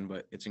jump again,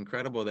 but it's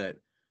incredible that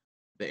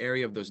the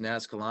area of those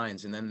Nazca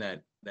lines, and then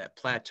that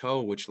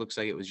plateau, which looks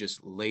like it was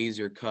just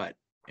laser cut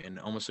and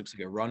almost looks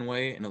like a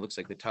runway, and it looks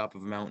like the top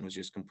of a mountain was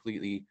just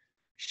completely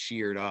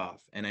sheared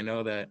off. And I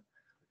know that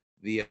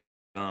the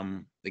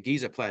the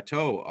Giza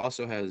Plateau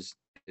also has,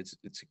 it's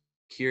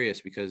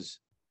curious because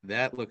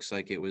that looks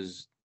like it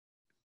was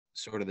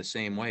sort of the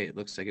same way. It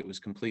looks like it was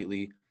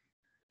completely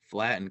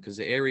flattened because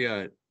the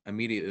area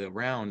immediately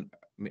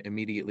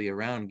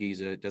around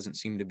Giza doesn't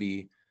seem to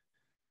be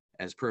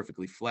as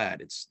perfectly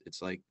flat. It's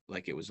like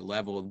it was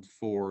leveled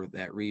for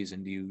that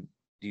reason.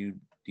 do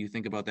you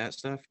think about that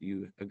stuff? Do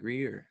you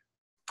agree or?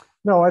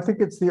 No, I think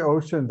it's the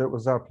ocean that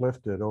was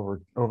uplifted over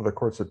the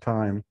course of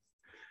time,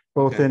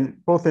 Okay.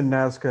 both in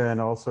Nazca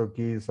and also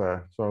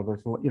Giza. So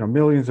there's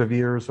millions of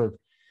years of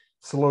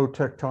slow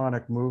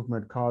tectonic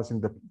movement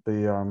causing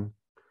the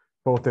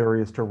both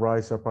areas to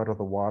rise up out of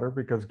the water,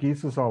 because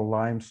Giza is all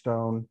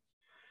limestone,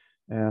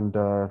 and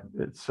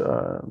it's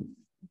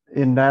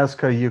in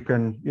Nazca you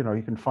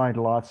can find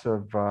lots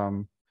of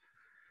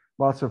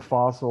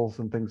fossils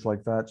and things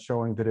like that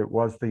showing that it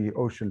was the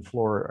ocean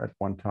floor at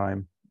one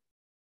time.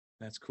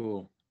 That's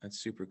cool. That's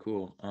super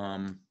cool.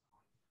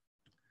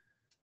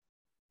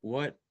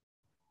 What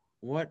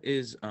what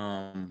is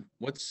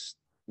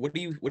what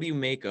do you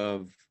make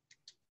of,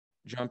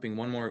 jumping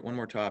one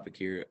more topic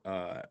here?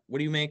 What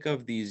do you make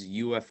of these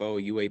UFO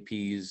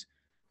UAPs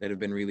that have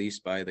been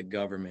released by the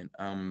government?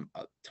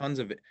 Tons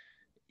of it.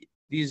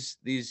 These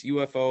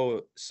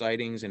UFO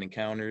sightings and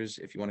encounters,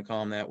 if you want to call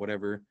them that,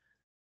 whatever,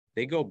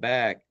 they go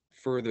back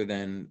further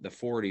than the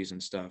 40s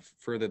and stuff,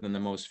 further than the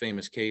most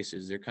famous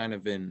cases. They're kind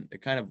of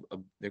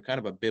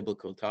a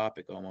biblical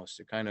topic almost.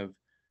 They're kind of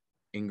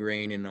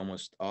ingrained in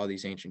almost all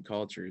these ancient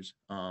cultures.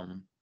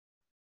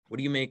 What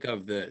do you make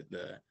of the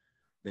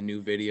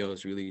new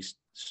videos released,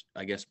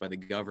 I guess, by the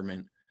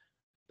government,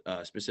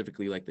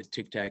 specifically like the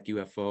Tic Tac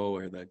UFO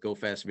or the Go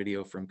Fast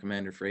video from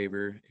Commander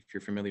Fravor, if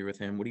you're familiar with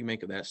him? What do you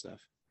make of that stuff?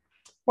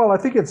 Well, I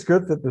think it's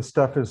good that this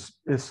stuff is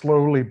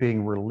slowly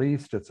being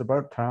released. It's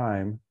about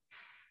time,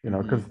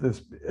 Hmm. because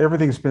this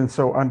everything's been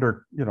so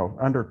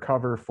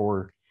undercover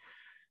for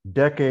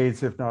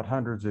decades, if not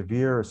hundreds of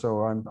years.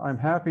 So I'm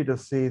happy to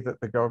see that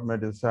the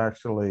government is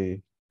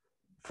actually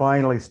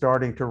finally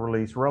starting to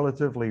release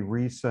relatively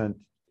recent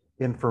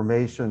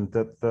information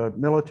that the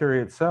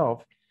military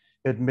itself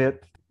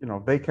admit,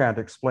 they can't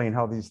explain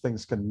how these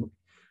things can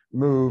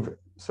move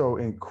so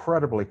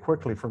incredibly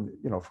quickly from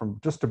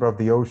just above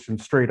the ocean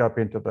straight up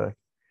into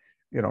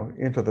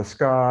the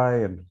sky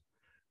and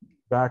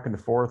back and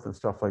forth and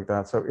stuff like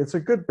that. So it's a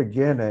good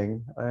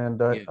beginning. And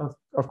Yeah.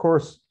 of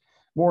course,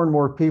 more and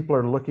more people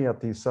are looking at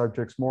these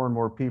subjects. More and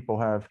more people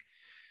have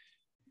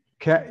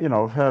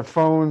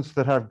phones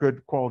that have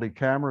good quality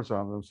cameras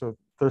on them. So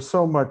there's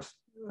so much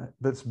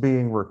that's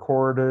being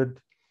recorded.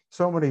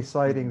 So many Mhm.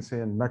 sightings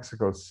in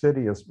Mexico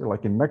City,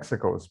 like in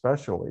Mexico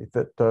especially,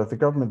 that the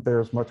government there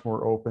is much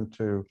more open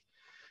to,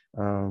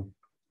 uh,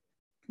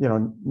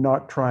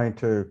 not trying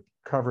to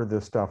cover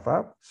this stuff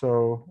up.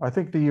 So I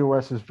think the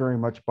U.S. is very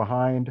much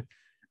behind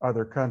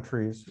other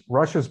countries.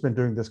 Russia's been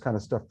doing this kind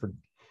of stuff for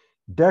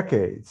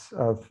decades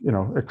of,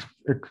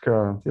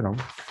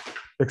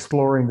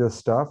 exploring this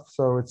stuff.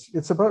 So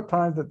it's about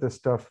time that this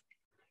stuff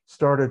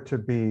started to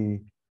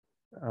be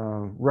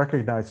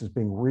recognized as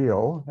being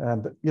real,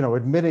 and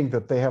admitting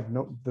that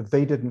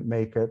they didn't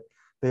make it,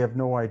 they have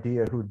no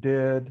idea who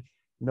did.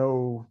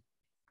 No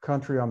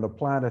country on the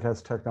planet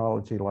has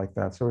technology like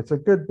that. So it's a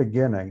good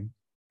beginning.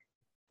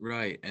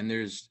 Right. And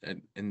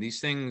these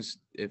things,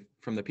 if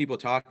from the people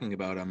talking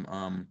about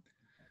them,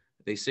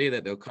 they say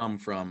that they'll come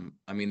from,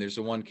 I mean, there's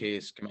the one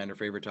case Commander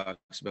Fravor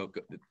talks about,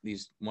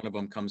 these, one of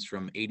them comes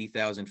from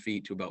 80,000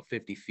 feet to about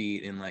 50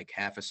 feet in like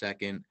half a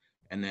second,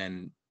 and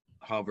then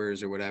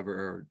hovers or whatever,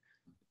 or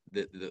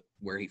the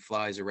where he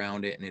flies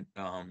around it, and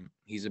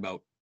he's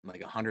about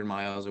like 100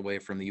 miles away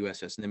from the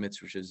USS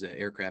Nimitz, which is the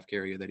aircraft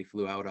carrier that he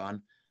flew out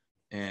on,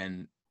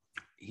 and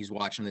he's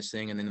watching this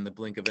thing, and then in the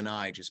blink of an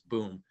eye, just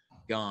boom,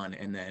 gone.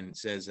 And then it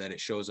says that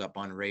it shows up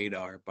on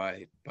radar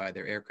by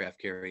their aircraft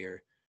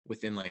carrier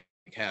within like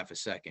half a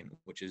second,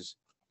 which is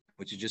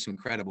just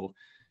incredible.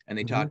 And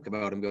they Mhm. talk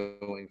about him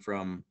going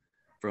from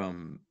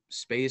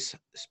space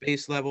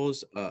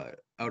levels, out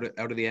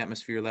of the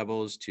atmosphere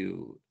levels,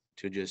 to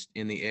just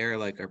in the air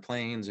like our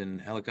planes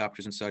and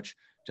helicopters and such,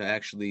 to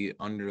actually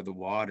under the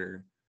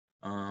water.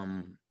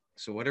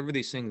 So whatever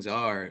these things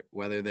are,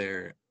 whether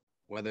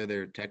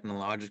they're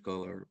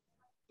technological, or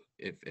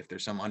if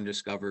there's some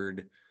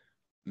undiscovered,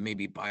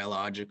 maybe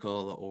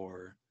biological,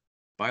 or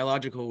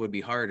biological would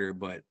be harder,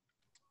 but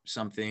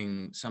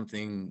something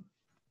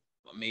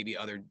maybe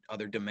other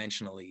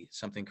dimensionally,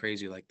 something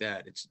crazy like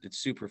that. It's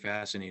super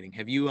fascinating.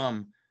 Have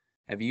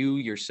you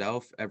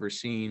yourself ever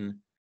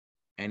seen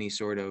any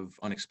sort of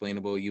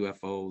unexplainable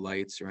UFO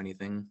lights or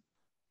anything?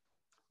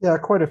 Yeah,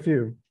 quite a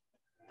few,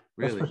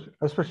 Really?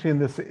 especially in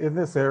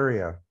this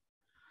area.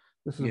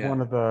 This is Yeah. one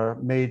of the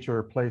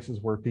major places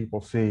where people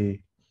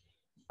see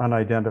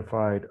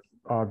unidentified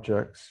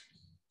objects.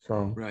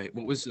 So, Right.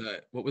 What was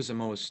the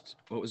most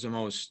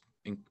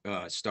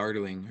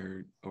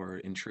startling or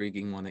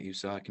intriguing one that you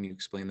saw? Can you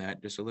explain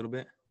that just a little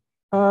bit?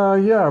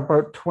 yeah,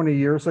 about 20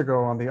 years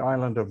ago on the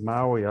island of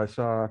Maui, I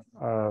saw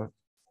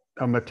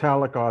a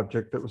metallic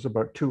object that was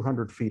about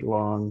 200 feet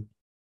long,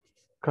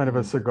 kind of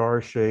a Hmm. cigar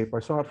shape. I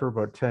saw it for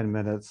about 10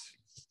 minutes,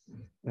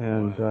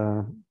 and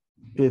Wow.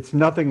 it's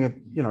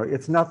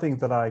nothing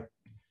that I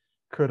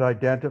could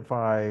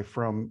identify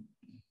from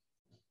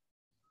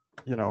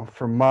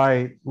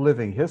my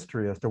living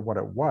history as to what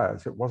it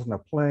was. It wasn't a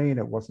plane,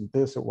 it wasn't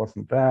this, it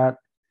wasn't that.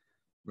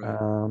 Right.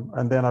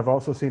 And then I've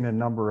also seen a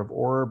number of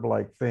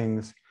orb-like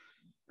things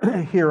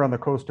here on the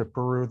coast of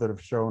Peru that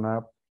have shown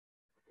up.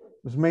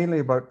 It was mainly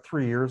about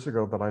 3 years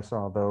ago that I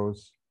saw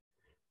those,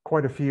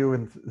 quite a few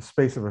in the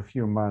space of a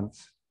few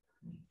months.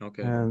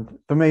 Okay. And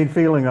the main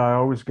feeling I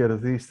always get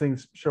is these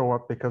things show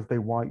up because they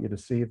want you to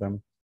see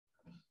them.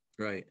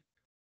 Right.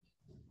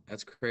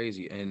 That's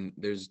crazy. And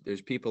there's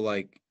people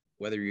like,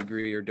 whether you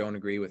agree or don't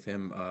agree with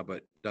him,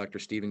 but Dr.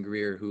 Stephen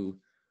Greer, who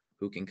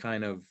can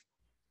kind of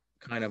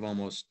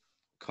almost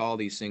call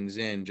these things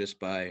in just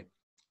by,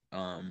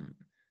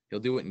 he'll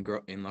do it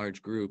in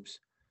large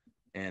groups,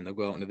 and they'll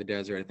go out into the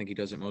desert. I think he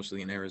does it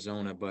mostly in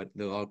Arizona, but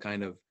they'll all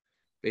kind of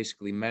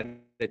basically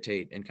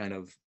meditate and kind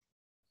of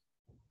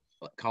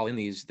call in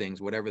these things,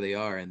 whatever they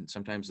are, and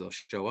sometimes they'll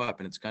show up,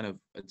 and it's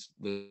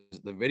the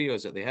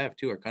videos that they have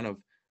too are kind of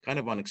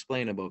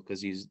unexplainable,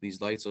 because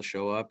these lights will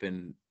show up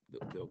and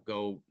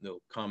they'll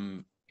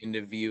come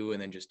into view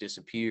and then just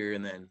disappear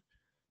and then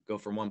go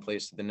from one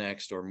place to the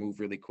next or move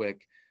really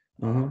quick.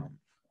 Mhm.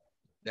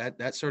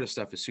 That sort of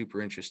stuff is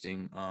super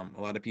interesting. A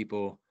lot of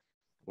people,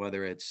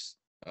 whether it's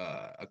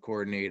a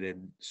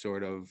coordinated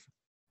sort of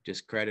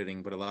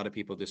discrediting, but a lot of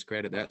people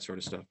discredit that sort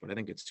of stuff. But I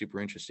think it's super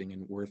interesting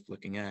and worth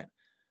looking at.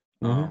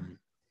 Mhm.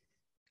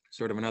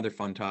 Sort of another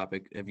fun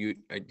topic. Do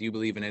you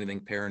believe in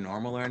anything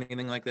paranormal or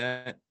anything like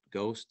that?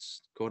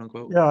 Ghosts, quote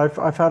unquote? Yeah,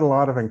 I've had a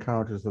lot of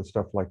encounters and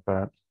stuff like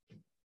that.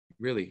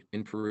 Really?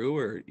 In Peru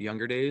or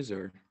younger days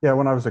or? Yeah,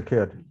 when I was a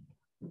kid.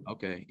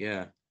 Okay,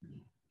 yeah.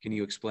 Can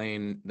you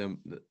explain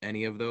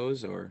any of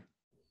those or?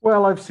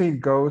 Well, I've seen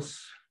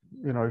ghosts,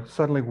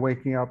 suddenly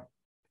waking up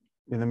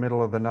in the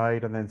middle of the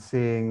night and then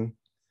seeing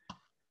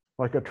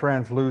like a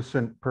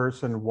translucent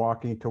person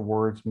walking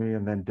towards me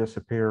and then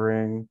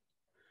disappearing.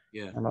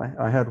 Yeah. And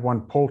I had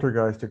one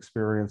poltergeist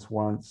experience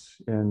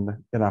once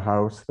in a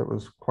house that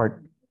was quite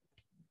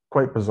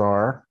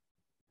bizarre.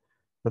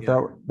 But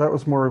Yeah. that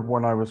was more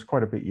when I was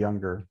quite a bit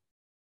younger.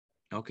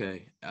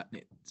 Okay.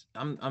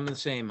 I'm the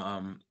same.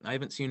 I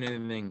haven't seen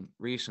anything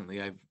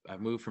recently. I've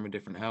moved from a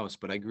different house,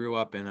 but I grew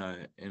up in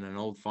an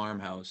old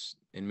farmhouse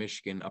in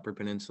Michigan, Upper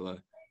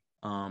Peninsula.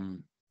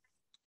 Um,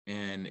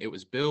 and it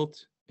was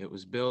built. There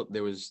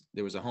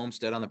was a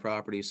homestead on the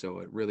property, so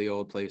a really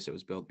old place. It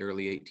was built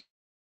early 18.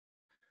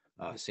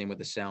 Same with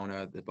the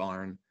sauna, the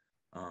barn,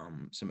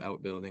 some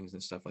outbuildings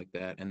and stuff like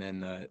that. And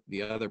then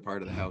the other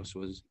part of the house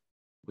was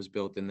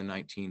built in the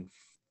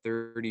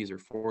 1930s or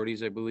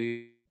 40s, I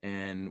believe.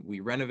 And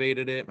we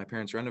renovated it. My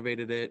parents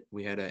renovated it.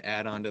 We had to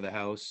add on to the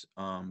house,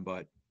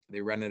 but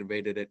they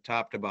renovated it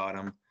top to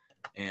bottom,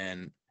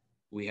 and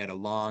we had a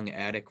long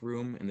attic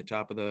room in the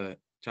top of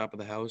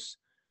the house.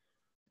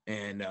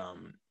 And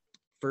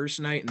first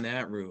night in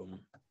that room,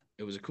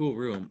 it was a cool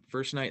room.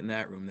 First night in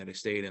that room that I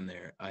stayed in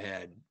there, I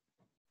had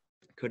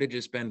could have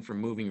just been from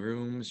moving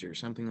rooms or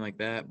something like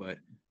that, but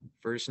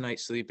first night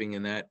sleeping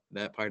in that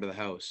part of the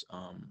house,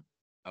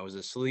 I was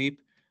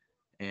asleep,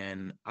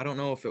 and I don't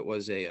know if it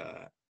was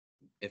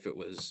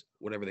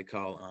whatever they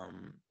call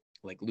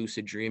like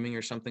lucid dreaming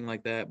or something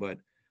like that, but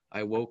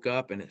I woke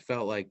up and it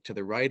felt like to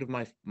the right of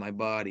my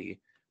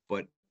body,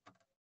 but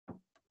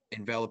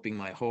enveloping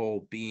my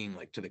whole being,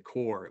 like to the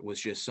core, it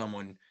was just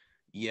someone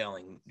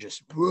yelling,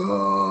 just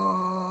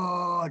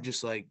 "Whoa!"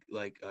 Just like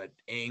an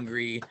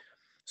angry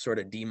sort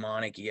of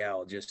demonic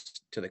yell,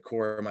 just to the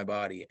core of my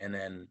body, and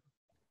then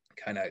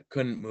kind of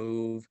couldn't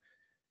move,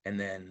 and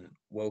then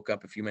woke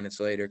up a few minutes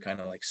later kind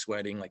of like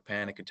sweating, like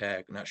panic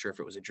attack, not sure if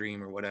it was a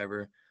dream or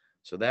whatever.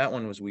 So that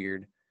one was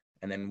weird.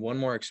 And then one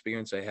more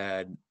experience I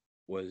had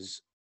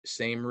was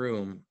same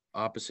room,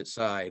 opposite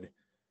side,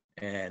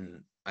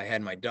 and I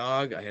had my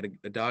dog. I had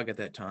a dog at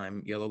that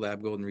time, yellow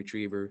lab golden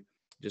retriever,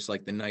 just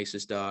like the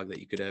nicest dog that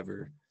you could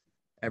ever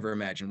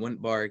imagine.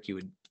 Wouldn't bark. He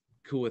would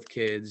cool with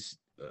kids,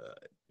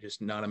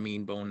 just not a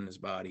mean bone in his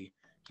body.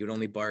 He would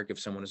only bark if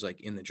someone was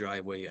like in the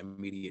driveway,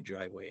 immediate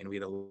driveway. And we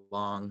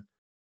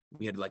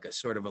had like a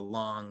sort of a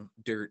long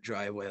dirt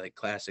driveway, like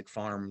classic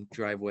farm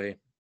driveway.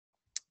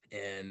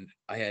 And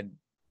I had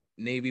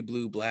navy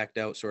blue blacked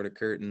out sort of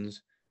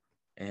curtains.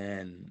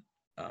 And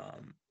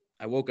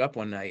I woke up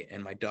one night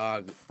and my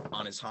dog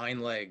on his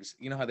hind legs,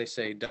 you know how they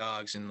say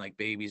dogs and like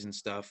babies and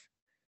stuff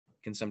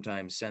can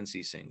sometimes sense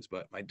these things,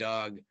 but my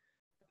dog,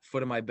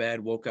 foot of my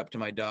bed, woke up to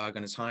my dog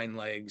on his hind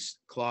legs,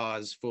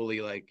 claws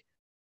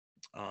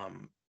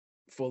um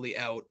fully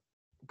out,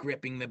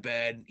 gripping the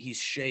bed. He's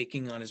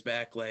shaking on his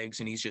back legs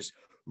and he's just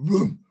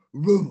room,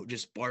 room,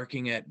 just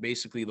barking at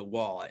basically the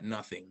wall at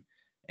nothing.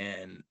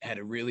 And had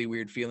a really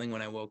weird feeling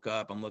when I woke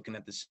up. I'm looking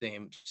at the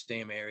same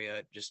area.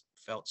 It just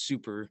felt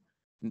super,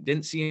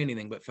 didn't see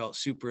anything, but felt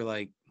super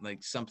like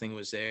something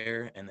was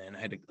there. And then I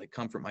had to like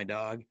comfort my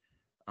dog.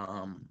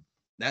 Um,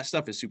 that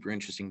stuff is super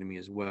interesting to me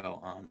as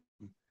well.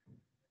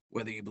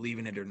 Whether you believe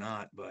in it or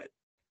not, but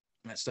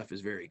that stuff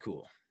is very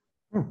cool.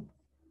 Hmm.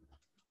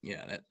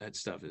 Yeah, that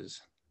stuff is.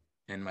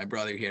 And my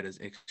brother, he had his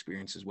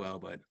experience as well,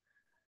 but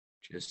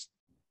just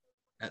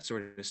that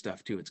sort of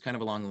stuff too. It's kind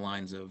of along the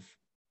lines of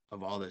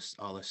all this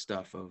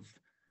stuff of,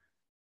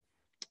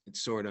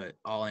 it's sort of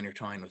all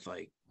intertwined with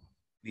like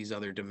these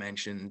other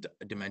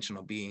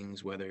dimensional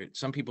beings, whether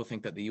some people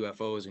think that the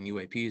UFOs and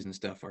UAPs and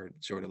stuff are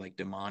sort of like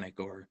demonic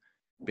or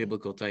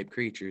biblical type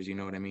creatures, you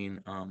know what I mean?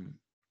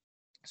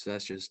 So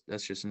that's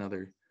just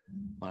another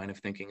line of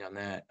thinking on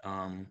that.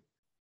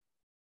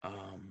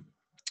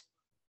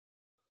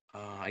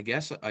 I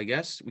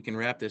guess we can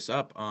wrap this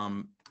up.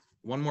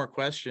 One more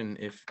question: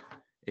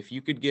 if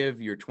you could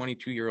give your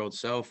 22-year-old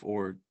self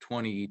or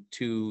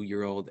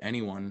 22-year-old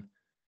anyone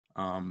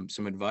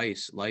some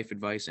advice, life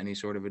advice, any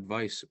sort of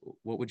advice,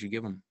 what would you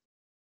give them?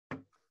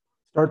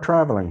 Start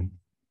traveling.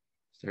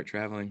 Start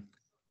traveling.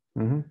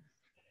 Hmm.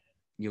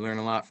 You learn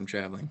a lot from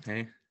traveling,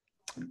 hey?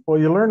 Well,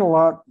 you learn a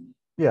lot.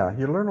 Yeah,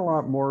 you learn a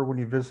lot more when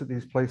you visit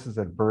these places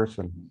in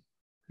person.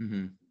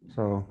 Mm-hmm.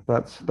 So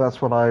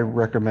that's what I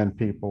recommend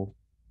people.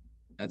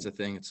 That's the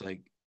thing. It's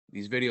like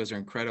these videos are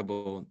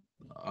incredible.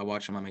 I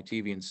watch them on my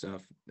TV and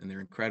stuff, and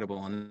they're incredible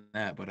on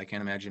that. But I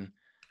can't imagine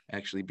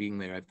actually being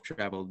there. I've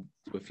traveled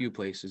to a few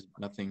places.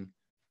 Nothing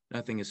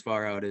as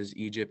far out as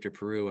Egypt or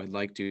Peru. I'd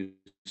like to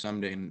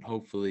someday, and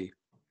hopefully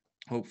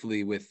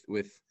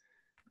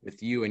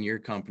with you and your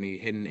company,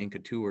 Hidden Inca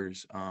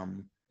Tours,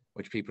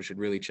 which people should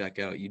really check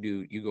out.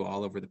 You go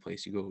all over the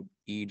place. You go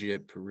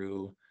Egypt,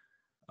 Peru,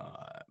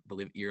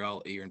 Bolivia.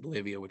 You're in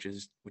Bolivia, which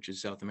is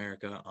South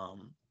America.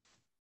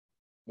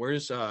 Where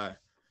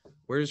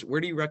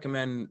do you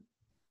recommend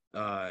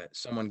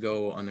someone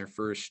go on their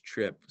first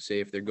trip? Say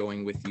if they're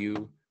going with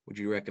you, would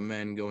you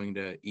recommend going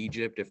to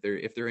Egypt if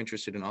they're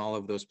interested in all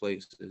of those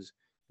places?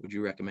 Would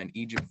you recommend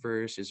Egypt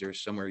first? Is there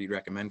somewhere you'd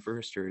recommend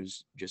first, or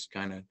is just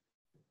kind of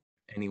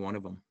any one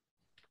of them?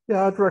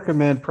 Yeah, I'd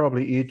recommend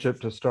probably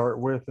Egypt to start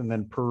with, and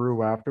then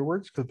Peru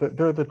afterwards, because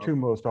they're the two Okay.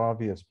 most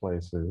obvious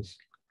places.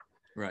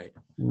 Right.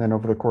 And then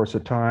over the course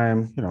of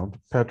time,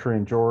 Petra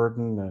in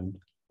Jordan and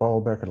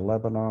Baalbek in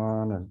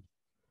Lebanon and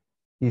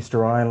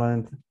Easter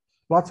Island,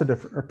 lots of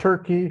different, or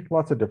Turkey,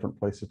 lots of different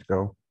places to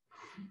go.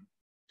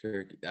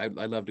 Turkey. I'd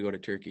love to go to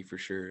Turkey for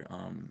sure.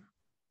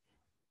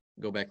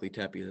 Göbekli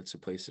Tepe, that's a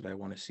place that I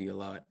want to see a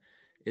lot.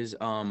 Is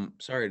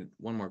sorry,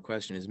 one more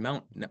question. Is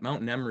Mount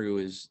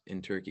Nemrut is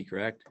in Turkey,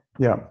 correct?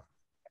 Yeah.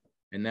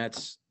 And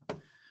that's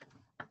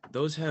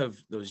those have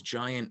those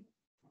giant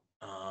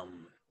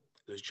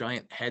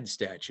head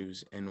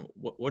statues. And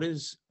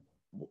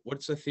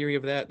what's the theory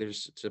of that?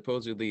 There's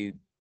supposedly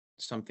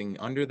something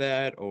under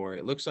that, or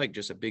it looks like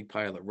just a big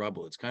pile of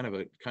rubble. It's kind of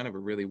a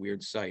really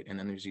weird sight. And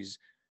then there's these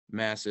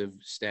massive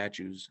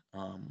statues.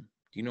 Do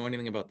you know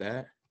anything about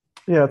that?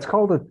 Yeah, it's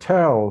called a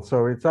tell.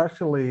 So it's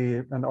actually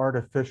an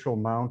artificial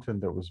mountain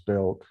that was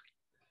built.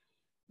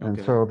 And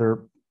Okay. so there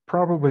are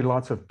probably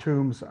lots of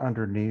tombs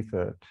underneath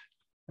it.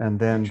 And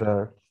then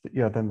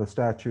the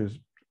statues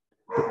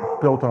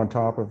built on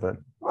top of it.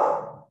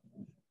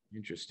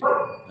 Interesting.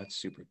 That's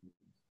super cool.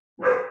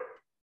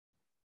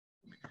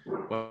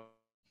 Well,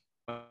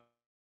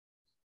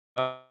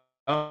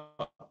 uh,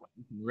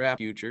 wrap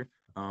future.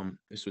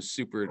 This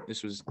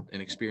was an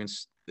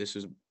experience. This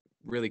was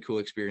really cool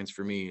experience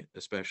for me,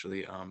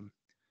 especially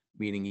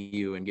meeting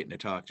you and getting to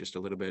talk just a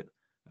little bit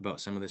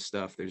about some of this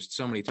stuff. There's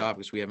so many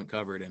topics we haven't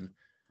covered, and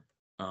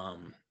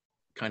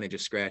kind of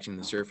just scratching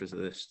the surface of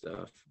this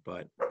stuff.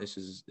 But this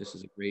is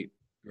a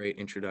great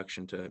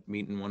introduction to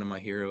meeting one of my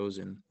heroes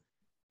and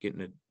getting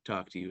to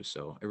talk to you.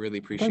 So I really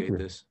Thank appreciate you.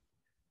 this.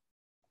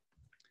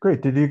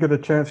 Great. Did you get a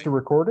chance to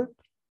record it?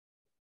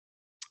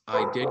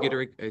 I did get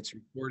it's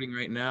recording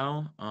right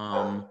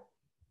now.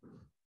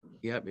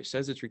 Yep, it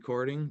says it's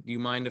recording. Do you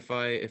mind if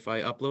I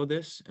upload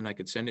this and I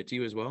could send it to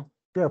you as well?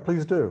 Yeah,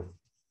 please do.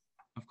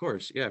 Of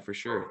course, yeah, for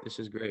sure. This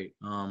is great.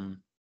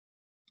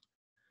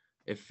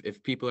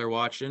 If people are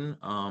watching,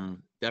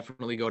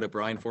 definitely go to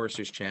Brian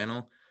Forrester's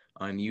channel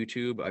on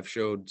YouTube. I've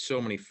showed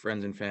so many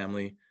friends and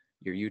family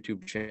your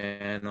YouTube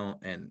channel,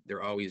 and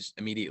they're always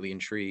immediately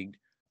intrigued.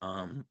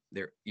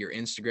 Your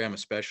Instagram,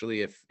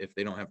 especially if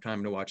they don't have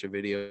time to watch a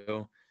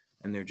video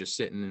and they're just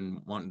sitting and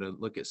wanting to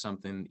look at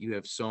something, you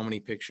have so many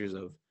pictures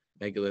of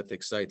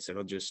megalithic sites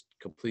that'll just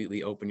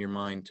completely open your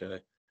mind to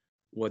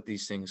what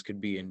these things could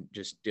be, and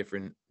just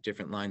different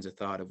lines of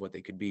thought of what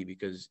they could be,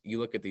 because you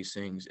look at these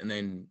things and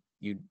then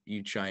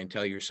you try and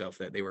tell yourself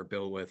that they were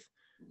built with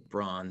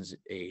bronze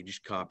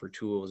age copper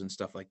tools and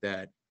stuff like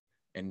that,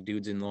 and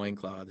dudes in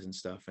loincloths and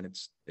stuff, and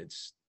it's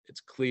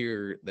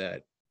clear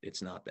that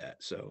it's not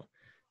that. So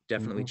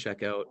definitely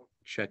Mhm.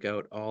 check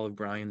out all of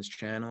Brian's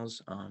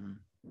channels.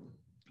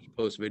 He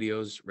posts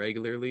videos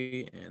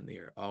regularly and they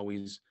are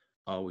always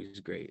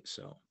great.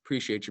 So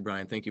appreciate you,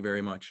 Brian. Thank you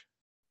very much.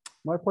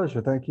 My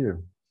pleasure. Thank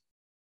you.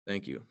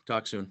 Thank you.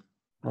 Talk soon.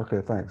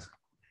 Okay, thanks.